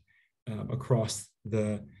improvement across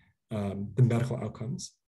the medical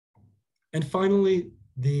outcomes. And finally,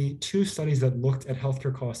 the 2 studies that looked at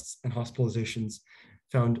healthcare costs and hospitalizations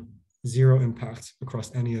found 0 impact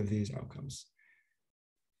across any of these outcomes.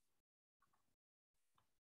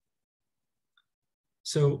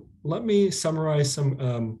 So let me summarize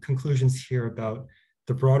some conclusions here about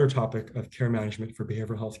the broader topic of care management for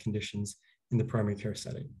behavioral health conditions in the primary care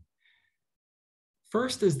setting.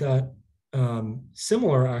 First is that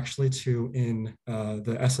similar actually to in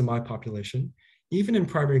the SMI population, even in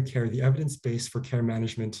primary care, the evidence base for care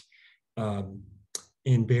management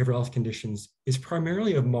in behavioral health conditions is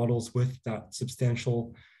primarily of models with that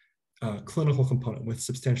substantial clinical component, with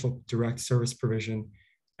substantial direct service provision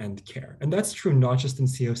and care. And that's true not just in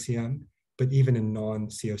COCM, but even in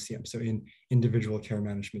non-COCM, so in individual care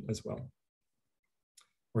management as well,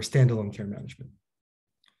 or standalone care management.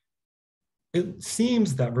 It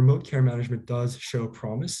seems that remote care management does show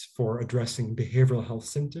promise for addressing behavioral health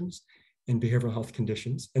symptoms in behavioral health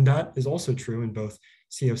conditions. And that is also true in both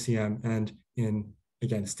COCM and in,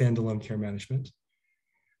 again, standalone care management.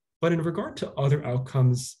 But in regard to other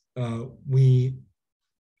outcomes, the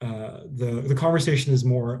conversation is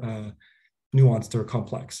more nuanced or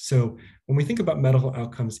complex. So when we think about medical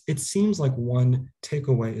outcomes, it seems like one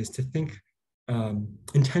takeaway is to think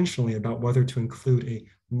intentionally about whether to include a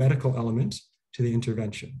medical element to the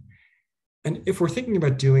intervention. And if we're thinking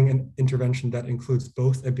about doing an intervention that includes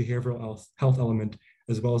both a behavioral health element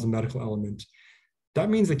as well as a medical element, that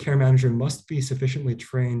means the care manager must be sufficiently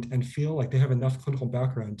trained and feel like they have enough clinical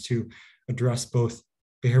background to address both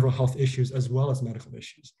behavioral health issues as well as medical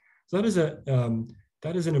issues. So that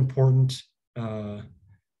is an important kind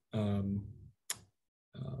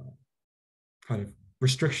of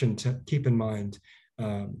restriction to keep in mind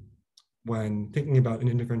when thinking about an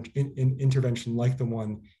intervention like the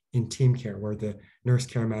one in team care, where the nurse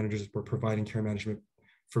care managers were providing care management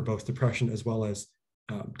for both depression as well as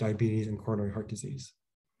diabetes and coronary heart disease.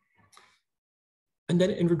 And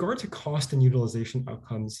then in regard to cost and utilization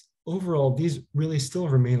outcomes, overall, these really still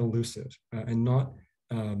remain elusive and not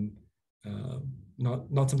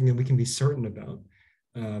something that we can be certain about.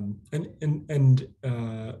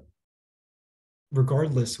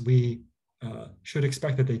 Regardless, we should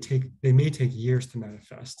expect that they may take years to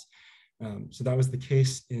manifest. So that was the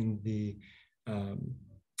case in the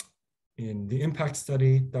impact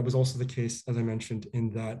study. That was also the case, as I mentioned,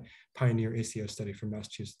 in that Pioneer ACO study from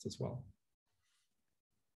Massachusetts as well.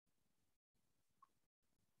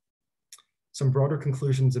 Some broader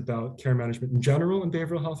conclusions about care management in general in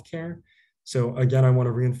behavioral health care. So again, I want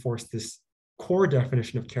to reinforce this core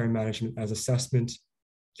definition of care management as assessment,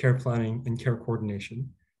 care planning, and care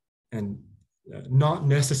coordination, and not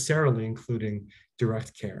necessarily including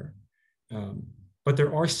direct care. But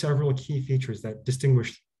there are several key features that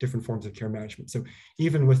distinguish different forms of care management. So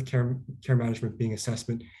even with care management being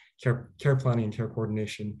assessment, care planning, and care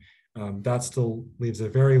coordination, that still leaves a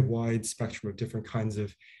very wide spectrum of different kinds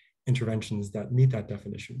of interventions that meet that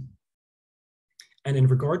definition. And in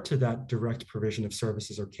regard to that direct provision of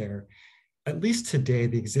services or care, at least today,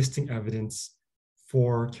 the existing evidence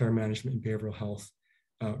for care management in behavioral health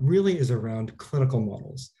really is around clinical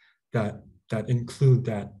models that include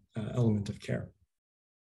that element of care.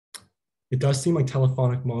 It does seem like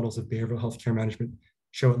telephonic models of behavioral health care management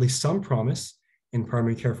show at least some promise in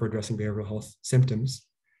primary care for addressing behavioral health symptoms.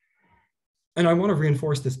 And I want to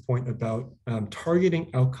reinforce this point about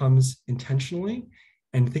targeting outcomes intentionally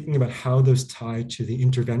and thinking about how those tie to the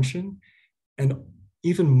intervention and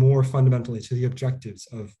even more fundamentally to the objectives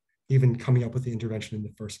of even coming up with the intervention in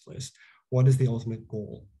the first place? What is the ultimate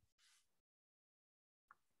goal?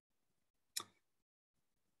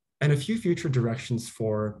 And a few future directions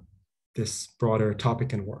for this broader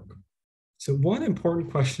topic and work. So one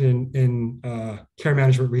important question in care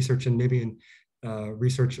management research, and maybe in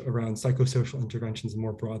research around psychosocial interventions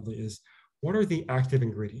more broadly, is what are the active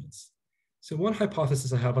ingredients? So one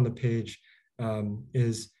hypothesis I have on the page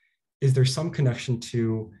is there some connection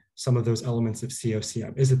to some of those elements of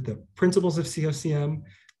COCM? Is it the principles of COCM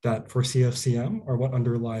that for COCM are what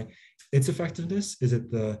underlie its effectiveness? Is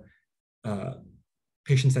it the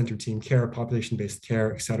patient-centered team care, population-based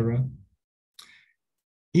care, et cetera?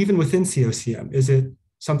 Even within COCM, is it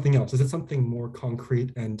something else? Is it something more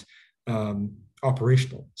concrete and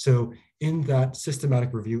operational? So in that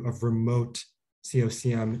systematic review of remote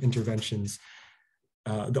COCM interventions,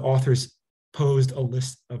 the authors posed a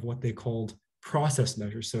list of what they called process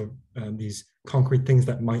measures. So these concrete things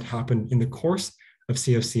that might happen in the course of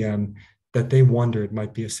COCM that they wondered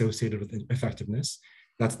might be associated with effectiveness.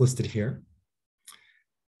 That's listed here.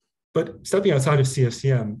 But stepping outside of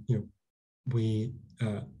COCM,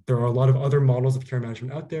 there are a lot of other models of care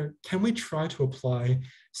management out there. Can we try to apply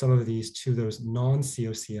some of these to those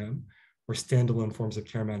non-COCM or standalone forms of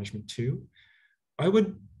care management too? I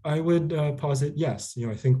would posit yes.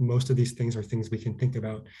 I think most of these things are things we can think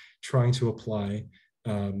about trying to apply,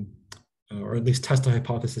 or at least test a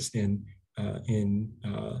hypothesis in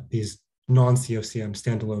these non-COCM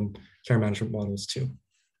standalone care management models too.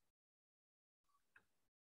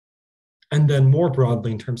 And then more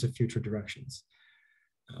broadly, in terms of future directions,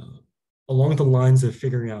 along the lines of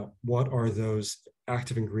figuring out what are those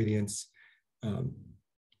active ingredients,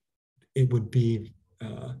 it would be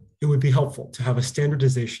helpful to have a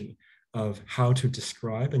standardization of how to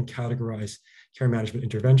describe and categorize care management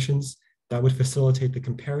interventions that would facilitate the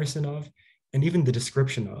comparison of, and even the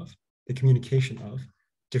description of, the communication of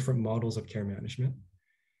different models of care management.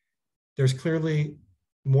 There's clearly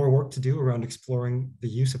more work to do around exploring the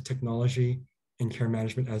use of technology in care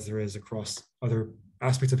management as there is across other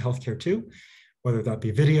aspects of healthcare too, whether that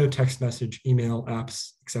be video, text message, email,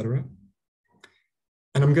 apps, et cetera.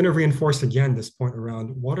 And I'm going to reinforce again this point around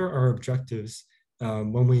what are our objectives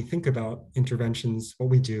when we think about interventions,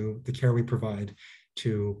 what we do, the care we provide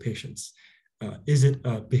to patients. Is it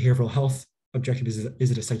a behavioral health objective?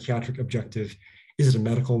 Is it a psychiatric objective? Is it a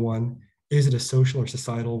medical one? Is it a social or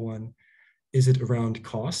societal one? Is it around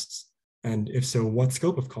costs? And if so, what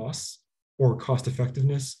scope of costs or cost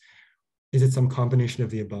effectiveness? Is it some combination of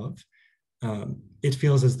the above? It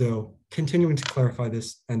feels as though continuing to clarify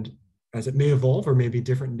this, and as it may evolve or may be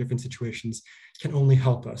different in different situations, can only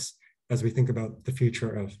help us as we think about the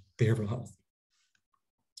future of behavioral health.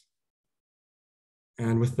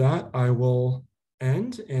 And with that, I will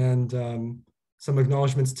end, and some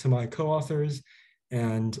acknowledgements to my co-authors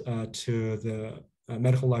and to the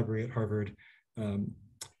medical library at Harvard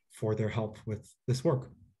for their help with this work.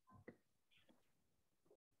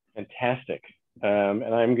 Fantastic. And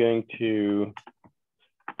I'm going to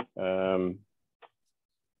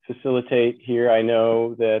facilitate here. I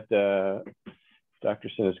know that Dr.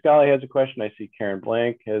 Sinisgali has a question. I see Karen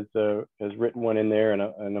Blank has written one in there, and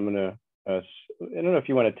I'm going to, I don't know if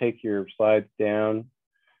you want to take your slides down,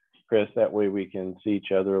 Chris, that way we can see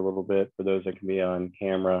each other a little bit for those that can be on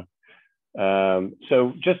camera.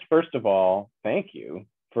 So just first of all, thank you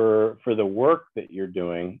for the work that you're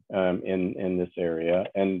doing in this area,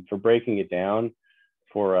 and for breaking it down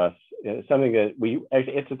for us. It's something that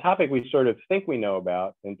it's a topic we sort of think we know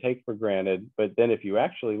about and take for granted, but then if you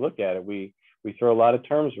actually look at it, we throw a lot of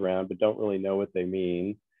terms around but don't really know what they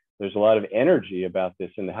mean. There's a lot of energy about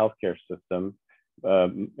this in the healthcare system,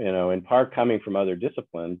 in part coming from other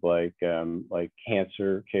disciplines like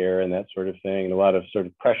cancer care and that sort of thing, and a lot of sort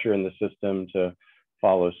of pressure in the system to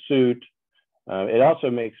follow suit. It also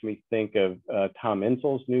makes me think of Tom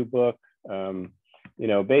Insel's new book,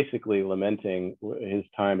 basically lamenting his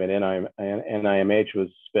time at NIMH was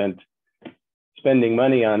spending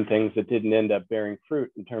money on things that didn't end up bearing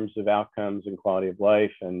fruit in terms of outcomes and quality of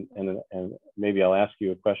life. And maybe I'll ask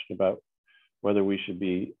you a question about whether we should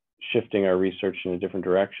be shifting our research in a different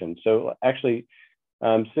direction. So actually,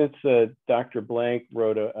 since Dr. Blank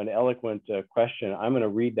wrote an eloquent question, I'm going to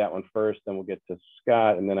read that one first, then we'll get to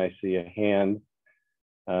Scott, and then I see a hand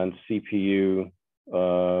on CPU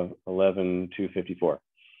 11254.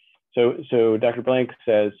 So Dr. Blank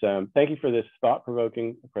says, thank you for this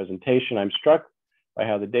thought-provoking presentation. I'm struck by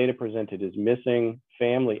how the data presented is missing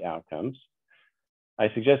family outcomes. I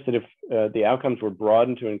suggest that if the outcomes were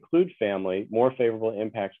broadened to include family, more favorable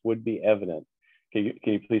impacts would be evident. can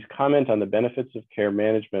you please comment on the benefits of care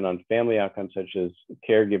management on family outcomes such as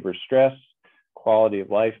caregiver stress, quality of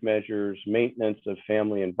life measures, maintenance of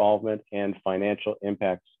family involvement, and financial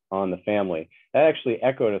impacts on the family? That actually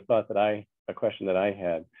echoed a question that I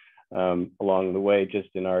had along the way, just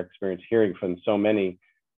in our experience hearing from so many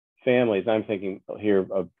families. I'm thinking here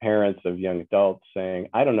of parents of young adults saying,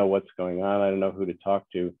 I don't know what's going on. I don't know who to talk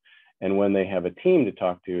to. And when they have a team to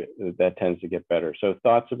talk to, that tends to get better. So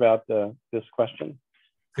thoughts about this question?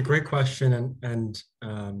 A great question. And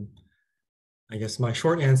I guess my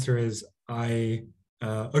short answer is I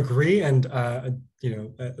agree. And,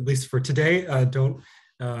 at least for today, don't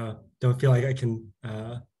feel like I can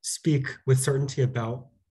speak with certainty about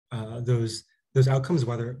those outcomes,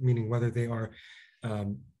 whether they are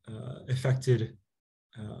affected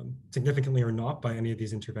significantly or not by any of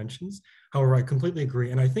these interventions. However, I completely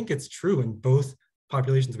agree. And I think it's true in both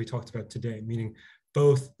populations we talked about today, meaning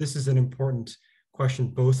this is an important question,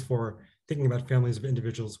 both for thinking about families of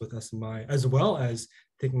individuals with SMI, as well as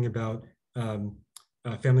thinking about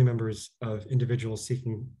family members of individuals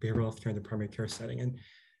seeking behavioral health care in the primary care setting. And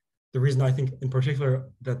the reason I think in particular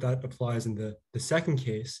that applies in the second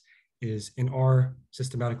case is in our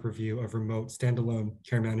systematic review of remote standalone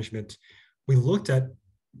care management, we looked at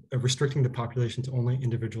restricting the population to only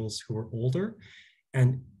individuals who were older.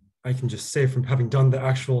 And I can just say from having done the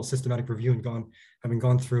actual systematic review and having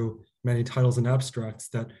gone through many titles and abstracts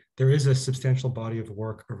that there is a substantial body of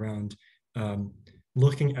work around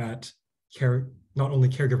looking at care, not only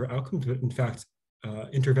caregiver outcomes, but in fact,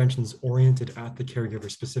 interventions oriented at the caregiver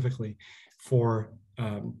specifically for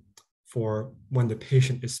when the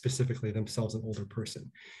patient is specifically themselves an older person.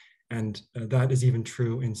 And that is even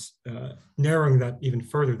true in narrowing that even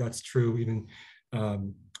further. That's true even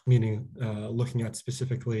meaning looking at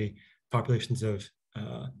specifically populations of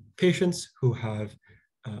patients who have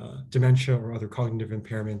dementia or other cognitive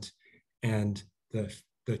impairment and the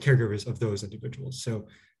caregivers of those individuals. So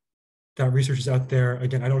that research is out there.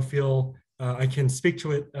 Again, I don't feel I can speak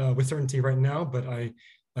to it with certainty right now, but I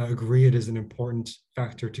agree it is an important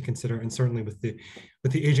factor to consider, and certainly with the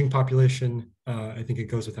aging population, I think it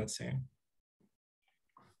goes without saying.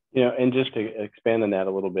 And just to expand on that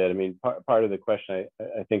a little bit, I mean, part of the question,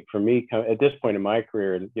 I think for me, at this point in my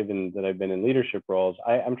career, and given that I've been in leadership roles,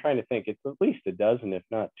 I'm trying to think, it's at least a dozen, if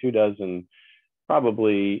not 24,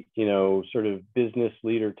 probably, sort of business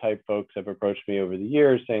leader type folks have approached me over the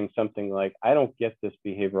years saying something like, I don't get this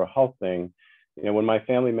behavioral health thing. When my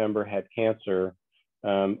family member had cancer,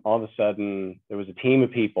 all of a sudden there was a team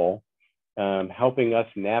of people helping us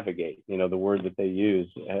navigate, the word that they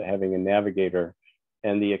use, having a navigator.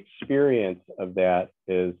 And the experience of that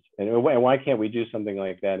is, and why can't we do something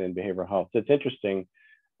like that in behavioral health? So it's interesting.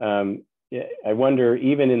 I wonder,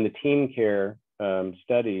 even in the team care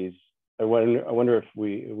studies, I wonder if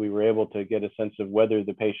we were able to get a sense of whether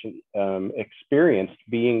the patient experienced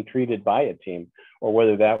being treated by a team, or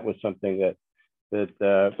whether that was something that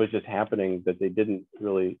was just happening that they didn't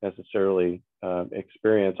really necessarily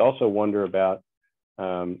experience. Also wonder about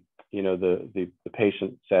the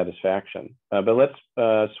patient satisfaction. But let's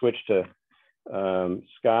switch to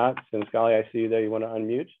Scott. And Scully, I see you there. You want to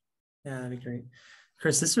unmute? Yeah, that'd be great.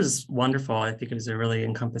 Chris, this was wonderful. I think it was a really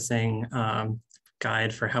encompassing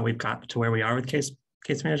guide for how we've got to where we are with case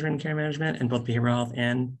management and care management in both behavioral health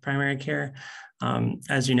and primary care.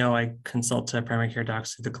 As you know, I consult to primary care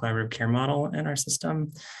docs through the collaborative care model in our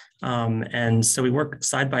system. And so we work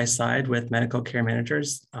side by side with medical care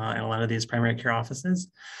managers in a lot of these primary care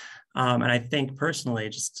offices. And I think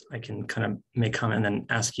personally, I can kind of make comment and then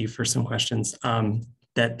ask you for some questions,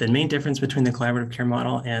 that the main difference between the collaborative care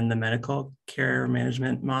model and the medical care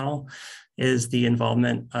management model is the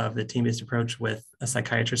involvement of the team-based approach with a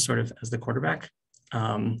psychiatrist sort of as the quarterback,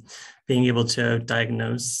 being able to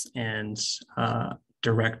diagnose and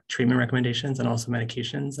direct treatment recommendations and also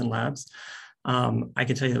medications and labs. I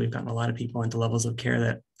can tell you that we've gotten a lot of people into levels of care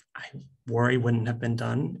that I worry wouldn't have been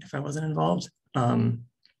done if I wasn't involved. And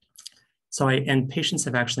patients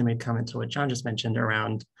have actually made comment to what John just mentioned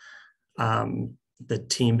around the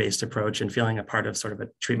team-based approach and feeling a part of sort of a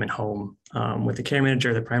treatment home with the care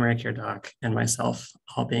manager, the primary care doc, and myself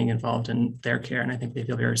all being involved in their care. And I think they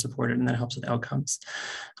feel very supported, and that helps with outcomes.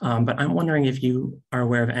 But I'm wondering if you are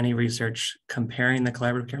aware of any research comparing the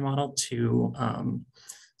collaborative care model to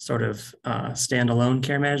standalone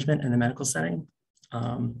care management in the medical setting.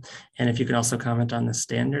 And if you could also comment on the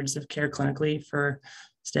standards of care clinically for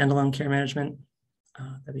standalone care management,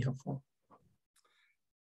 that'd be helpful.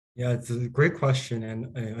 Yeah, it's a great question.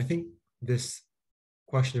 And I think this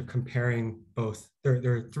question of comparing both, there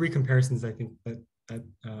are three comparisons I think that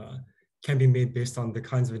can be made based on the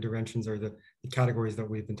kinds of interventions or the categories that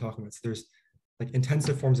we've been talking about. So there's like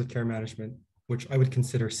intensive forms of care management, which I would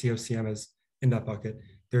consider COCM as in that bucket.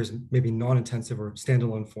 There's maybe non-intensive or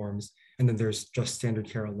standalone forms, and then there's just standard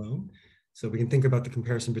care alone. So we can think about the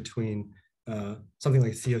comparison between something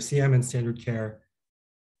like COCM and standard care,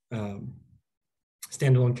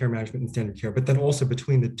 standalone care management and standard care, but then also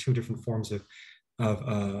between the two different forms of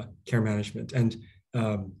care management. And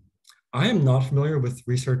I am not familiar with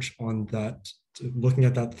research on that, looking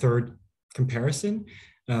at that third comparison.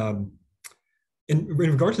 In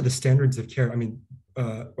regard to the standards of care, I mean,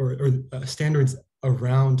 standards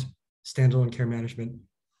around standalone care management,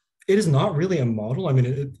 it is not really a model. I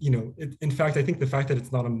mean, in fact, I think the fact that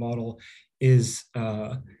it's not a model is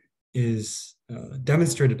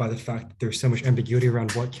demonstrated by the fact that there's so much ambiguity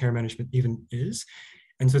around what care management even is.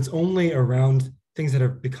 And so it's only around things that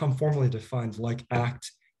have become formally defined, like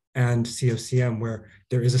ACT and COCM, where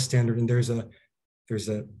there is a standard and there's a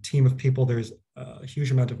team of people, there's a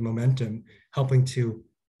huge amount of momentum helping to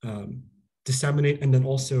disseminate and then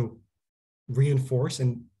also reinforce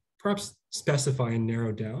and perhaps specify and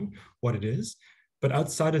narrow down what it is. But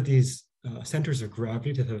outside of these centers of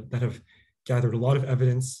gravity that have gathered a lot of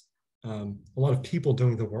evidence, a lot of people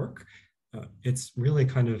doing the work, it's really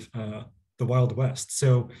kind of the Wild West.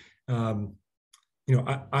 So,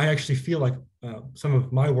 I actually feel like some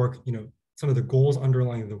of my work, some of the goals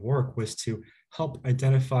underlying the work was to help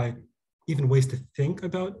identify even ways to think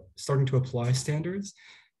about starting to apply standards,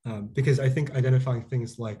 because I think identifying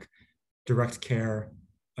things like direct care,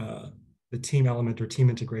 the team element or team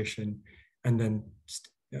integration, and then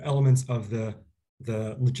elements of the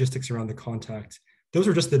logistics around the contact, those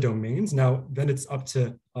are just the domains. Now, then it's up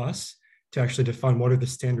to us to actually define what are the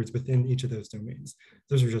standards within each of those domains.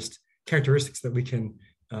 Those are just characteristics that we can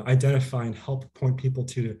identify and help point people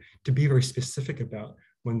to be very specific about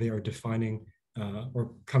when they are defining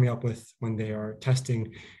or coming up with, when they are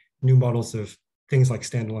testing new models of things like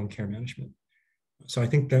standalone care management. So I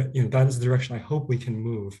think that that is the direction I hope we can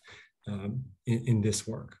move in this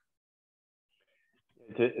work.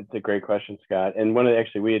 It's a great question, Scott. And we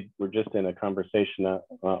were just in a conversation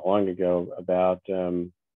not long ago about, because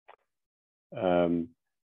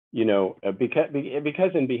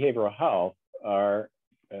in behavioral health,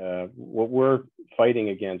 what we're fighting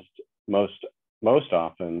against most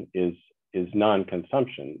often is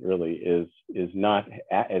non-consumption. Really, is not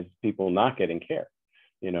as people not getting care,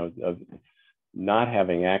 of not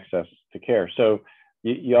having access to care. So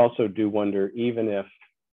you also do wonder, even if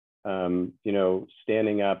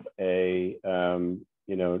standing up a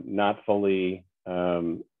not fully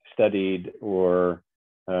studied or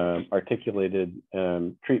articulated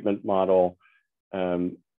treatment model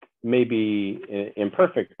may be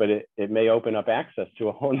imperfect, but it may open up access to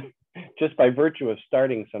a whole, just by virtue of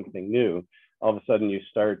starting something new. All of a sudden you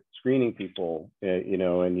start screening people,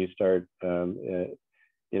 and you start,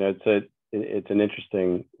 it's an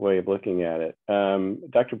interesting way of looking at it.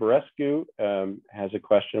 Dr. Barescu has a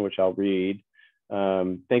question, which I'll read.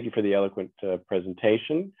 Thank you for the eloquent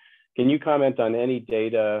presentation. Can you comment on any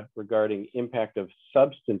data regarding impact of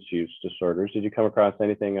substance use disorders? Did you come across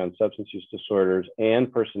anything on substance use disorders and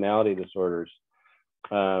personality disorders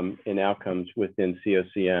in outcomes within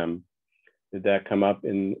COCM? Did that come up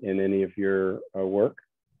in any of your work?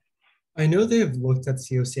 I know they have looked at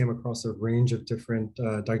COCM across a range of different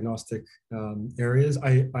diagnostic areas.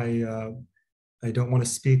 I don't want to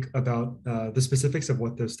speak about the specifics of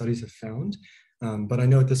what those studies have found, but I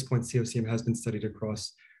know at this point COCM has been studied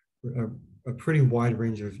across a pretty wide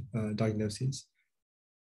range of diagnoses.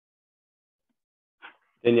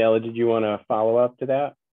 Daniela, did you want to follow up to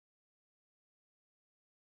that?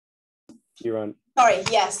 You're on. Sorry,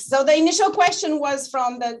 yes. So the initial question was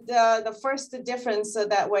from the first difference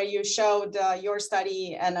that where you showed your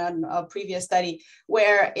study and a previous study,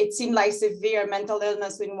 where it seemed like severe mental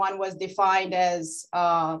illness in one was defined as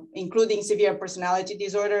including severe personality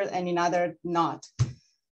disorder and in other not.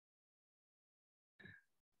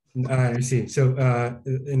 I see. So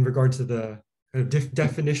in regard to the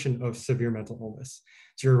definition of severe mental illness,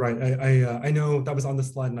 so you're right. I know that was on the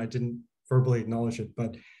slide and I didn't verbally acknowledge it,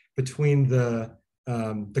 but between the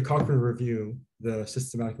Cochrane review, the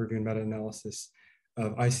systematic review and meta-analysis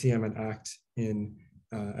of ICM and ACT in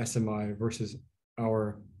SMI versus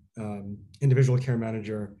our individual care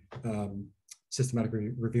manager systematic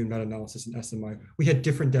review and meta-analysis in SMI, we had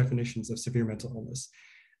different definitions of severe mental illness.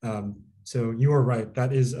 So you are right.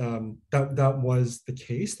 That is that was the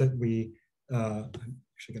case that we. I'm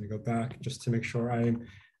actually going to go back just to make sure I'm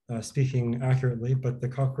speaking accurately. But the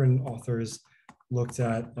Cochrane authors looked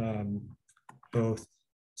at both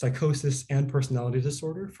psychosis and personality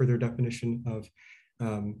disorder for their definition of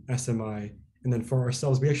SMI. And then for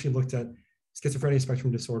ourselves, we actually looked at schizophrenia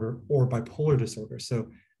spectrum disorder or bipolar disorder. So,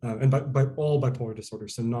 and by all bipolar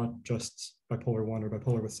disorders, so not just bipolar 1 or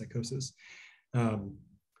bipolar with psychosis.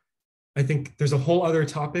 I think there's a whole other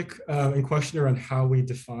topic in question around how we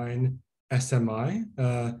define SMI.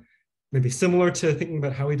 Maybe similar to thinking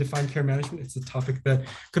about how we define care management. It's a topic that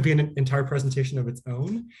could be an entire presentation of its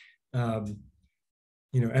own. And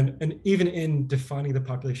even in defining the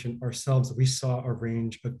population ourselves, we saw a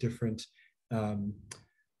range of different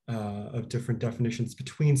definitions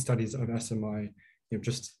between studies of SMI,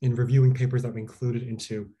 just in reviewing papers that we included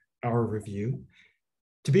into our review.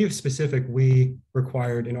 To be specific, we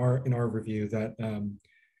required in our review that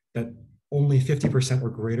that only 50% or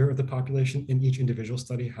greater of the population in each individual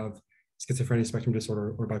study have schizophrenia spectrum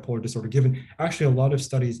disorder or bipolar disorder, given actually a lot of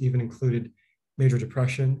studies even included major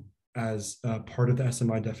depression as part of the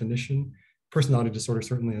SMI definition, personality disorder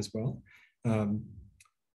certainly as well.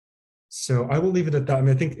 So I will leave it at that. I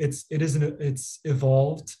mean, I think it's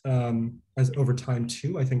evolved as over time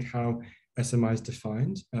too. I think how SMI is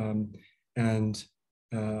defined,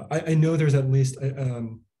 I know there's at least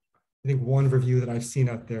I think one review that I've seen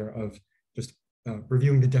out there of just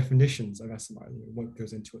reviewing the definitions of SMI, what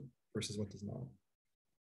goes into it versus what does not.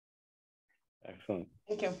 Excellent.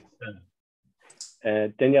 Thank you.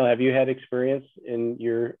 Danielle, have you had experience in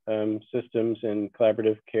your systems in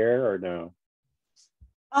collaborative care or no?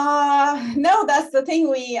 No, that's the thing.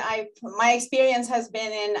 My experience has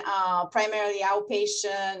been in primarily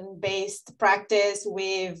outpatient-based practice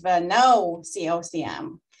with no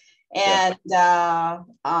COCM. And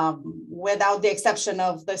without the exception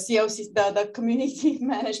of the the community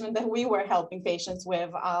management that we were helping patients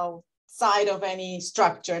with outside of any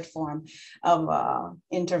structured form of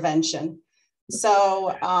intervention.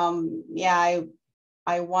 So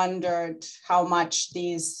I wondered how much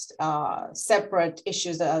these separate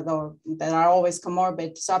issues that are always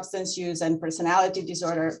comorbid, substance use and personality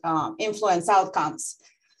disorder, influence outcomes.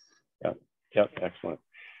 Yep, excellent.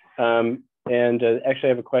 And actually,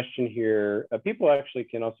 I have a question here. People actually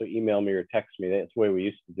can also email me or text me. That's the way we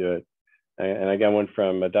used to do it. And I got one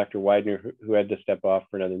from Dr. Widener, who had to step off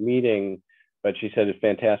for another meeting, but she said a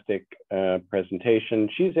fantastic presentation.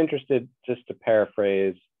 She's interested, just to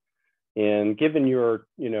paraphrase, in given your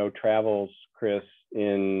travels, Chris,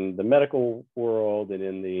 in the medical world and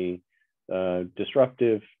in the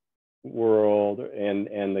disruptive world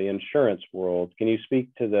and the insurance world, can you speak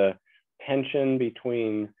to the tension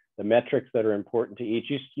between the metrics that are important to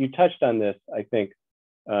each? You touched on this, I think,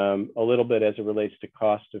 a little bit as it relates to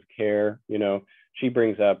cost of care. She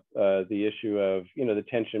brings up the issue of, the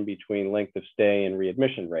tension between length of stay and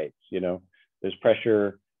readmission rates. There's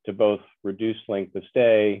pressure to both reduce length of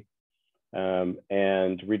stay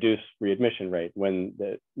and reduce readmission rate when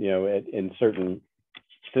in certain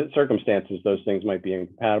circumstances, those things might be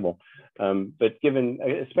incompatible. But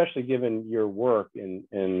especially given your work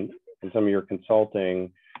in some of your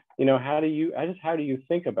consulting, how do you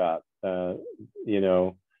think about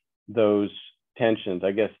those tensions?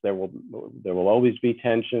 I guess there will always be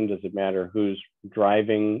tension. Does it matter who's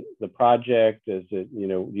driving the project? Is it,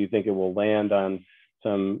 do you think it will land on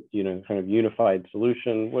some, kind of unified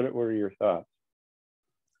solution? What are your thoughts?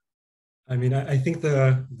 I mean, I think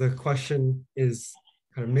the question is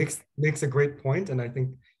kind of makes a great point. And I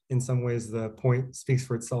think in some ways the point speaks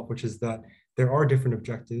for itself, which is that there are different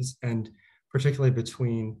objectives, and particularly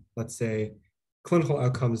between, let's say, clinical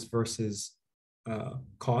outcomes versus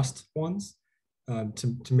cost ones,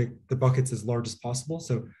 to make the buckets as large as possible.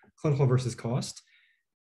 So clinical versus cost.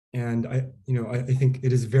 And I think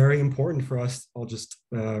it is very important for us, I'll just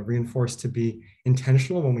reinforce, to be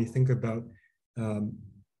intentional when we think about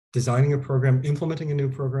designing a program, implementing a new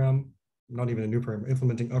program, not even a new program,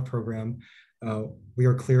 implementing a program. We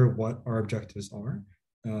are clear what our objectives are.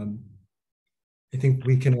 I think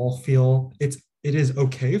we can all feel it is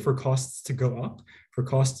okay for costs to go up, for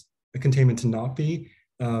cost containment to not be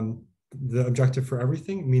the objective for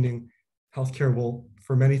everything, meaning healthcare will,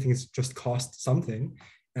 for many things, just cost something.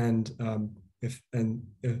 And if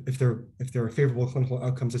there are favorable clinical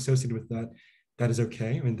outcomes associated with that, that is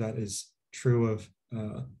okay. I mean, that is true of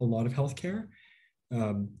a lot of healthcare.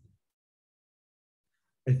 I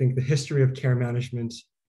think the history of care management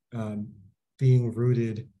being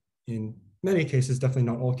rooted in many cases, definitely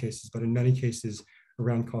not all cases, but in many cases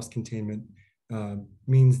around cost containment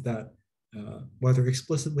means that whether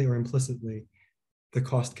explicitly or implicitly, the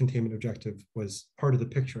cost containment objective was part of the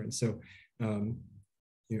picture. And so,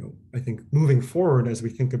 I think moving forward, as we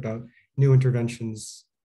think about new interventions,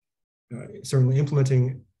 certainly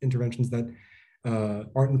implementing interventions that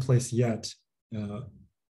aren't in place yet,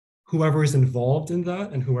 whoever is involved in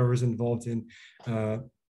that and whoever is involved in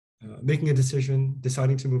making a decision,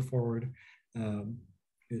 deciding to move forward,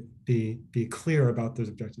 be clear about those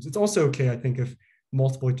objectives. It's also okay, I think, if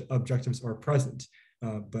multiple objectives are present,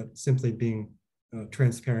 but simply being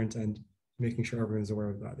transparent and making sure everyone's aware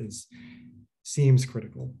of that seems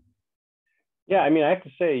critical. Yeah, I mean, I have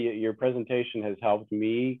to say your presentation has helped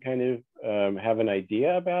me kind of have an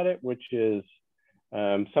idea about it, which is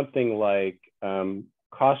something like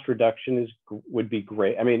cost reduction would be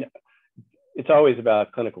great. I mean, it's always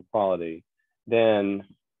about clinical quality. Then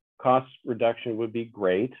cost reduction would be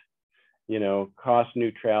great. You know, cost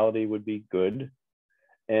neutrality would be good.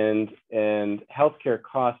 And healthcare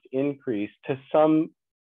cost increase to some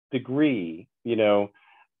degree, you know,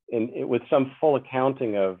 with some full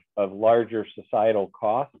accounting of larger societal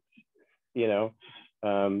costs, you know,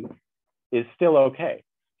 is still okay.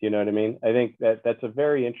 You know what I mean? I think that's a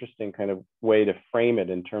very interesting kind of way to frame it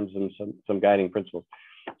in terms of some guiding principles.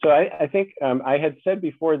 So I think I had said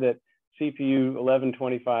before that CPU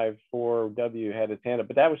 1125-4W had its hand up,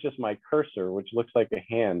 but that was just my cursor, which looks like a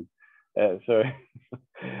hand. So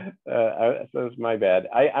it's my bad.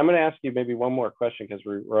 I'm going to ask you maybe one more question because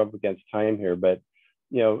we're up against time here. But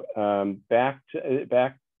you know, back to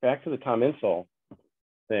the Tom Insel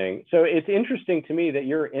thing. So it's interesting to me that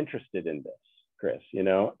you're interested in this, Chris. You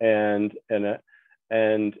know, and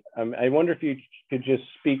I wonder if you could just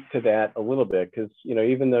speak to that a little bit, because you know,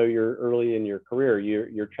 even though you're early in your career,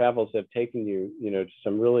 your travels have taken you, you know, to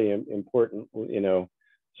some really important, you know,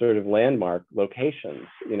 sort of landmark locations,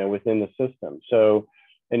 you know, within the system. So,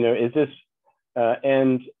 you know, is this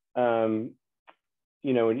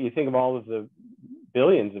you know, when you think of all of the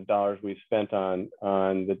billions of dollars we've spent on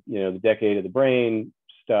the, you know, the decade of the brain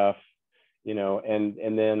stuff, you know,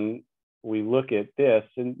 and then we look at this,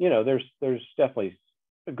 and you know, there's definitely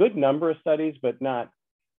a good number of studies, but not,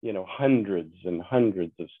 you know, hundreds and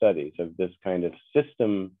hundreds of studies of this kind of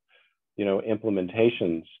system, you know,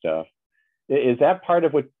 implementation stuff. Is that part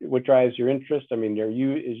of what drives your interest? I mean, are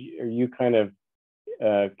you kind of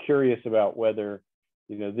curious about whether,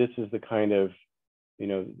 you know, this is the kind of, you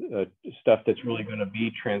know, stuff that's really going to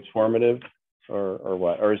be transformative, or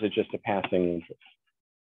what? Or is it just a passing interest?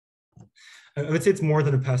 I would say it's more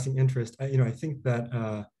than a passing interest. You know, I think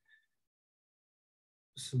that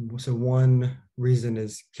so one reason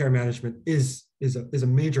is care management is a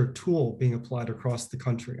major tool being applied across the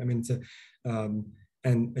country. I mean, it's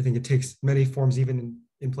and I think it takes many forms, even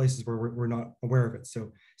in places where we're not aware of it.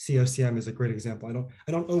 So COCM is a great example.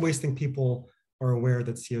 I don't always think people are aware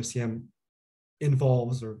that COCM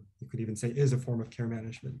involves, or you could even say is, a form of care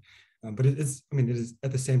management. But it is, I mean, it is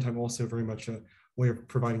at the same time also very much a way of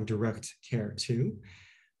providing direct care too.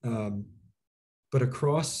 But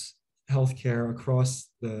across healthcare, across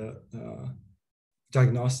the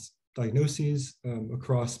diagnoses,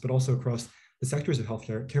 but also across the sectors of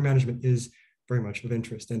healthcare, care management is very much of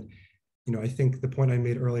interest. And you know, I think the point I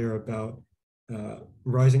made earlier about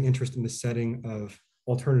rising interest in the setting of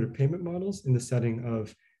alternative payment models, in the setting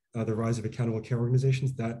of the rise of accountable care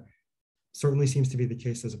organizations, that certainly seems to be the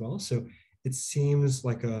case as well. So it seems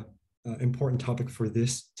like a important topic for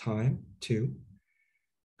this time too.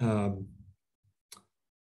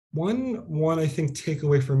 One I think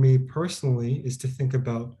takeaway for me personally is to think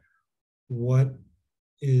about what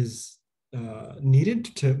is needed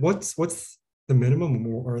to what's the minimum,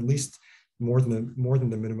 or at least more than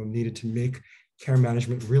the minimum needed to make care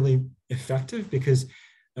management really effective, because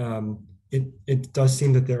it does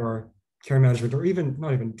seem that there are care management, or even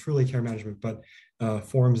not even truly care management, but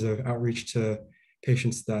forms of outreach to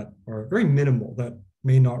patients that are very minimal, that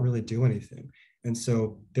may not really do anything. And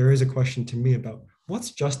so there is a question to me about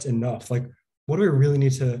what's just enough. Like, what do we really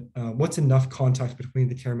need to, what's enough contact between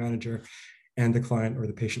the care manager and the client, or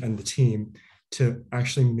the patient and the team, to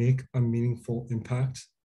actually make a meaningful impact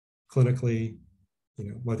clinically, you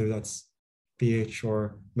know, whether that's BH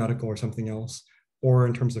or medical or something else, or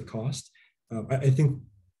in terms of cost. I think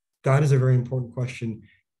that is a very important question,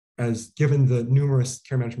 as given the numerous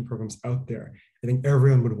care management programs out there. I think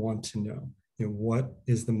everyone would want to know, you know, what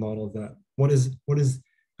is the model that, what is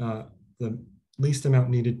the least amount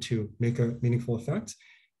needed to make a meaningful effect,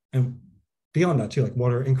 and beyond that too, like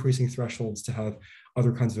what are increasing thresholds to have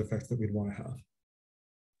other kinds of effects that we'd want to have.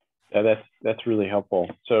 Yeah, that's really helpful.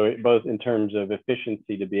 So both in terms of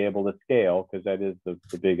efficiency to be able to scale, because that is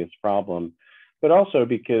the biggest problem, but also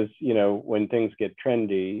because, you know, when things get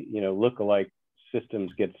trendy, you know, lookalike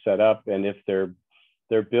systems get set up, and if they're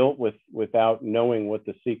built without knowing what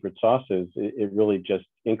the secret sauce is, it really just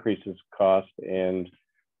increases cost and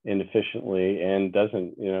inefficiently and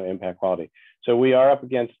doesn't, impact quality. So we are up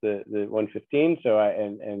against the 1:15. So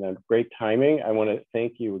and a great timing. I want to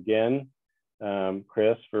thank you again,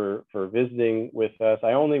 Chris, for visiting with us.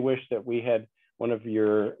 I only wish that we had one of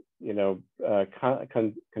your,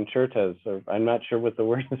 concertas, or I'm not sure what the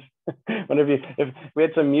word is. One of you, if we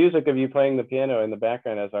had some music of you playing the piano in the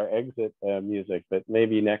background as our exit music, but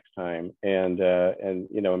maybe next time. And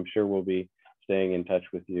I'm sure we'll be staying in touch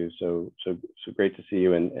with you. So great to see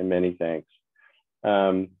you, and many thanks.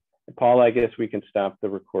 Paul, I guess we can stop the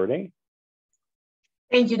recording.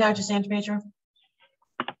 Thank you, Dr. Santamaker.